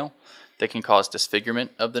toenail that can cause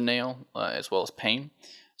disfigurement of the nail as well as pain.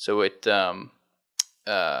 So it's a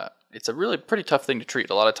really pretty tough thing to treat.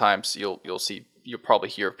 A lot of times you'll probably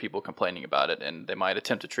hear of people complaining about it, and they might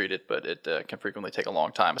attempt to treat it, but it can frequently take a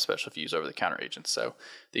long time, especially if you use over-the-counter agents. So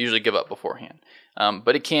they usually give up beforehand.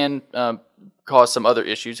 But it can cause some other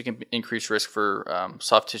issues. It can increase risk for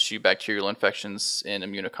soft tissue bacterial infections in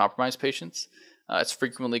immunocompromised patients. It's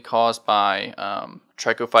frequently caused by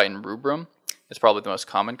trichophyton rubrum. It's probably the most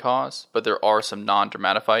common cause, but there are some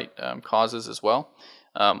non-dermatophyte causes as well,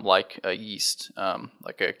 like yeast,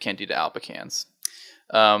 like a Candida albicans.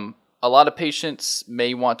 A lot of patients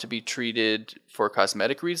may want to be treated for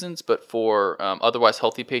cosmetic reasons, but for otherwise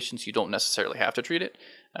healthy patients, you don't necessarily have to treat it.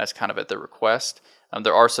 That's kind of at their request.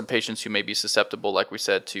 There are some patients who may be susceptible, like we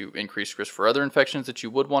said, to increased risk for other infections that you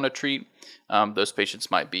would want to treat. Those patients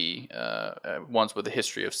might be ones with a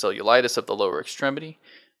history of cellulitis of the lower extremity,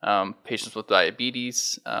 patients with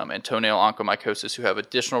diabetes, and toenail onychomycosis who have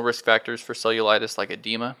additional risk factors for cellulitis like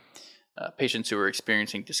edema, patients who are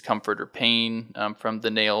experiencing discomfort or pain from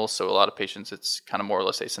the nails. So a lot of patients, it's kind of more or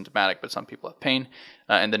less asymptomatic, but some people have pain.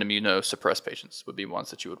 And then immunosuppressed patients would be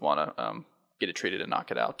ones that you would want to get it treated and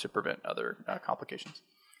knock it out to prevent other complications.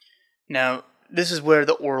 Now, this is where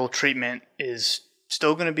the oral treatment is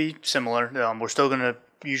still going to be similar. We're still going to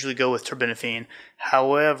usually go with terbinafine.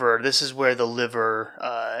 However, this is where the liver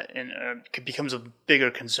becomes a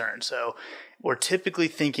bigger concern. So we're typically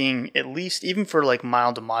thinking, at least even for like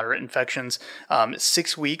mild to moderate infections,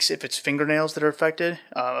 6 weeks if it's fingernails that are affected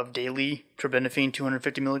of daily terbinafine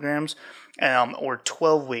 250 milligrams, or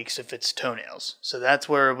 12 weeks if it's toenails. So that's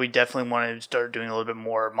where we definitely want to start doing a little bit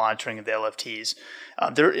more monitoring of the LFTs.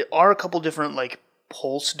 There are a couple different like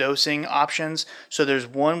pulse dosing options. So there's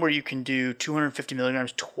one where you can do 250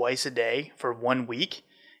 milligrams twice a day for 1 week.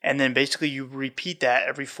 And then basically you repeat that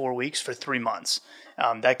every 4 weeks for 3 months.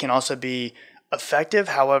 That can also be effective.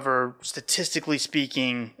 However, statistically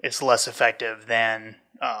speaking, it's less effective than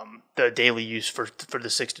the daily use for the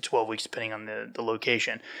 6 to 12 weeks, depending on the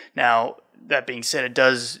location. Now, that being said, it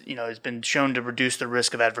does, it's been shown to reduce the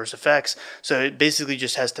risk of adverse effects. So it basically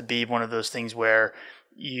just has to be one of those things where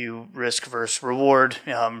you risk versus reward,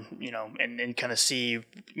 and kind of see,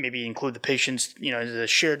 maybe include the patients, the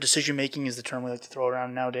shared decision making is the term we like to throw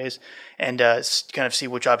around nowadays, and kind of see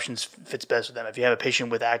which options fits best with them. If you have a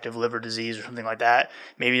patient with active liver disease or something like that,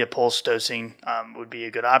 maybe the pulse dosing would be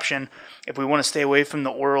a good option. If we want to stay away from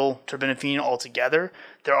the oral terbinafine altogether,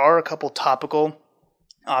 there are a couple topical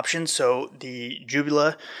options. So the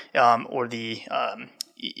Jubila or the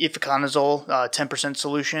ifaconazole 10%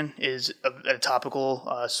 solution is a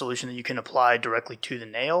topical solution that you can apply directly to the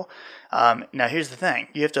nail. Now, here's the thing.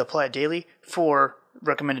 You have to apply it daily for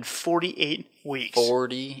recommended 48 weeks.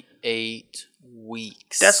 48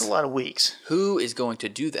 weeks. That's a lot of weeks. Who is going to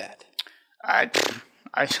do that? I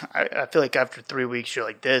feel like after 3 weeks, you're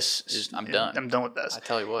like, I'm done. I'm done with this. I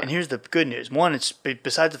tell you what. And here's the good news. One, it's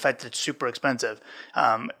besides the fact that it's super expensive,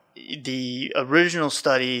 the original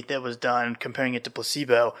study that was done comparing it to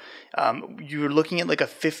placebo, you were looking at like a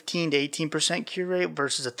 15 to 18% cure rate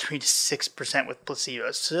versus a 3 to 6% with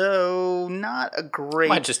placebo. So not a great.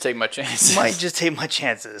 Might just take my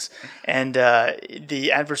chances. And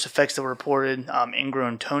the adverse effects that were reported,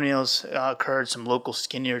 ingrown toenails occurred, some local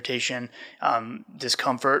skin irritation,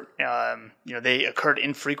 discomfort. They occurred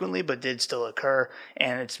infrequently, but did still occur.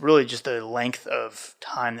 And it's really just the length of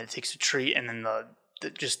time that it takes to treat, and then the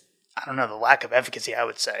lack of efficacy, I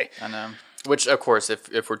would say. I know. Which, of course,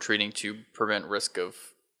 if we're treating to prevent risk of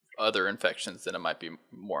other infections, then it might be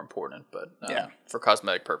more important. But for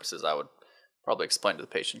cosmetic purposes, I would probably explain to the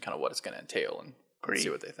patient kind of what it's going to entail and see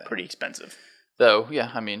what they think. Pretty expensive. Though,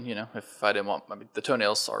 if I didn't want, the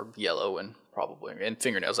toenails are yellow and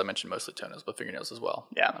fingernails, I mentioned mostly toenails, but fingernails as well.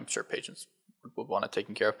 Yeah. I'm sure patients would want it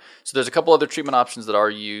taken care of. So there's a couple other treatment options that are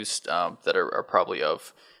used that are probably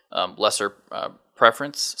of lesser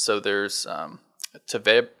preference. So there's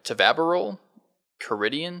tavabarol,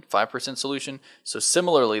 Caridian, 5% solution. So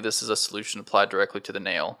similarly, this is a solution applied directly to the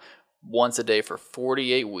nail once a day for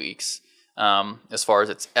 48 weeks. As far as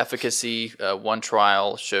its efficacy, one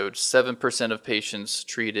trial showed 7% of patients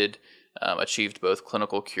treated achieved both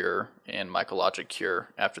clinical cure and mycologic cure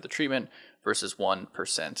after the treatment versus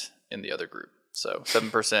 1% in the other group. So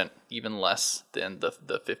 7%, even less than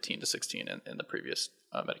the 15 to 16 in the previous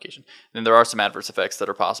medication. And there are some adverse effects that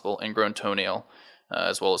are possible: ingrown toenail,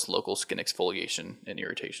 as well as local skin exfoliation and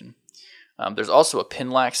irritation. There's also a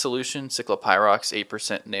Pinlax solution, cyclopyrox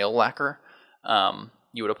 8% nail lacquer.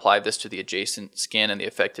 You would apply this to the adjacent skin and the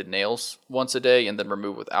affected nails once a day, and then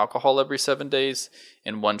remove with alcohol every 7 days.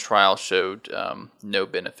 And one trial showed no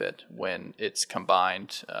benefit when it's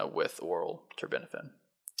combined with oral terbinafine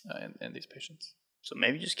in these patients. So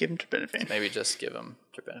maybe just give them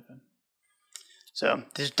terbinafine. So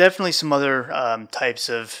there's definitely some other types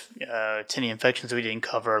of tinea infections that we didn't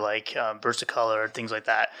cover, like bursicolor or things like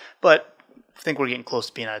that. But I think we're getting close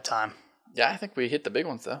to being out of time. Yeah, I think we hit the big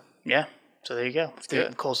ones, though. Yeah. So there you go.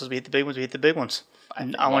 Cole says we hit the big ones, we hit the big ones.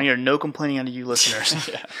 I want to hear no complaining out of you listeners.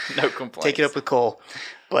 Yeah, no complaints. Take it up with Cole.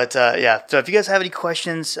 But yeah, so if you guys have any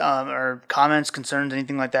questions or comments, concerns,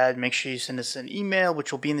 anything like that, make sure you send us an email,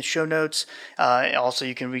 which will be in the show notes. Also,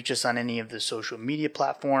 you can reach us on any of the social media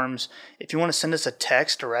platforms. If you want to send us a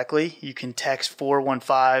text directly, you can text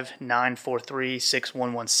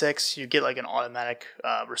 415-943-6116. You get like an automatic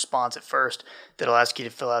response at first that'll ask you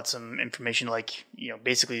to fill out some information, like,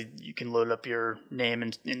 basically you can load up your name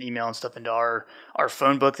and email and stuff into our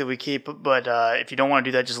phone book that we keep. But if you don't want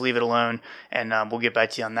to do that, just leave it alone, and we'll get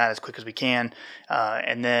back to you on that as quick as we can.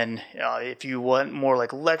 And then if you want more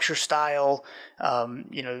like lecture style,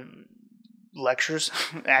 lectures,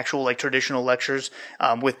 actual like traditional lectures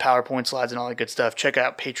with PowerPoint slides and all that good stuff, check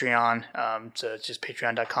out Patreon. So it's just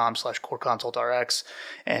patreon.com/coreconsultrx,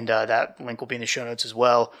 and that link will be in the show notes as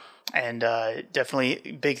well. And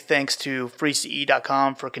definitely big thanks to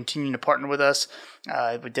freece.com for continuing to partner with us.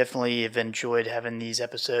 We definitely have enjoyed having these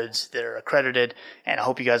episodes that are accredited, and I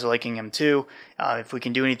hope you guys are liking them too. If we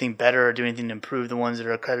can do anything better or do anything to improve the ones that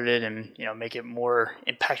are accredited and make it more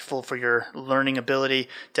impactful for your learning ability,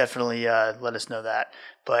 definitely let us know that.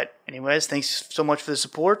 But anyways, thanks so much for the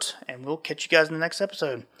support, and we'll catch you guys in the next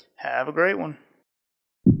episode. Have a great one.